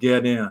people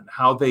get in,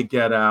 how they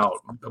get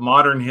out, the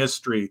modern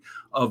history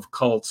of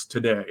cults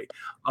today,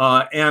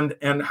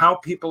 and how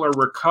people are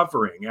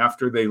recovering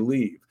after they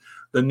leave.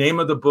 The name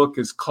of the book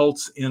is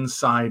Cults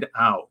Inside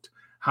Out: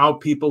 How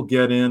People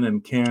Get In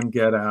and Can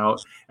Get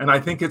Out. And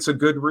I think it's a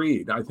good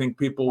read. I think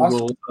people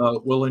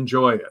will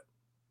enjoy it.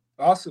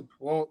 Awesome.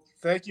 Well,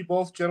 thank you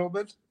both,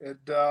 gentlemen,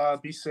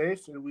 and be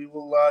safe. And we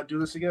will do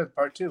this again,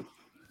 part 2.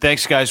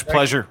 Thanks, guys.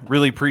 Pleasure.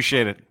 Really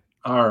appreciate it.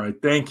 All right.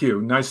 Thank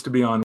you. Nice to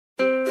be on.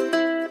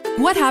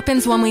 What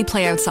happens when we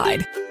play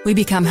outside? We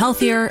become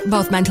healthier,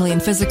 both mentally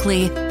and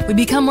physically. We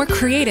become more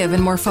creative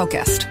and more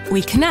focused.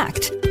 We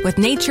connect with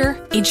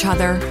nature, each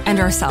other, and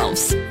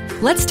ourselves.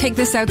 Let's Take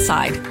This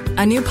Outside,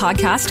 a new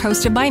podcast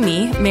hosted by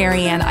me,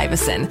 Marianne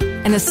Iveson,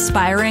 an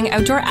aspiring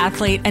outdoor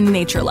athlete and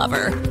nature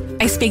lover.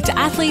 I speak to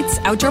athletes,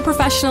 outdoor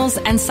professionals,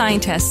 and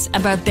scientists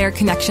about their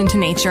connection to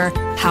nature,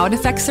 how it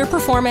affects their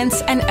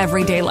performance, and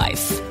everyday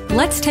life.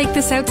 Let's Take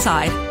This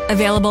Outside,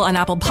 available on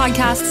Apple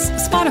Podcasts,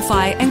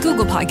 Spotify, and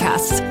Google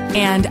Podcasts,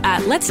 and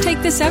at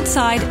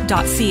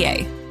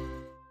letstakethisoutside.ca.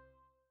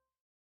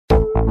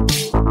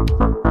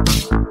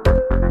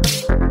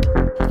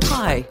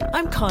 Hi,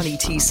 I'm Connie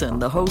Thiessen,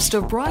 the host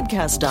of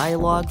Broadcast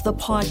Dialogue, the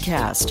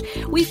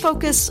podcast. We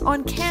focus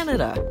on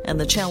Canada and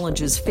the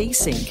challenges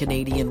facing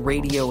Canadian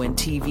radio and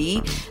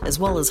TV, as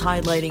well as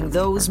highlighting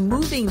those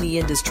moving the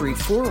industry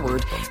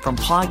forward from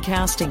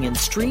podcasting and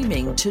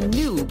streaming to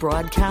new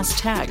broadcast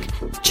tech.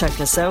 Check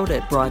us out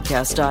at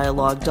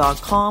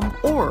broadcastdialogue.com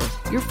or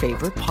your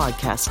favorite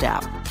podcast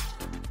app.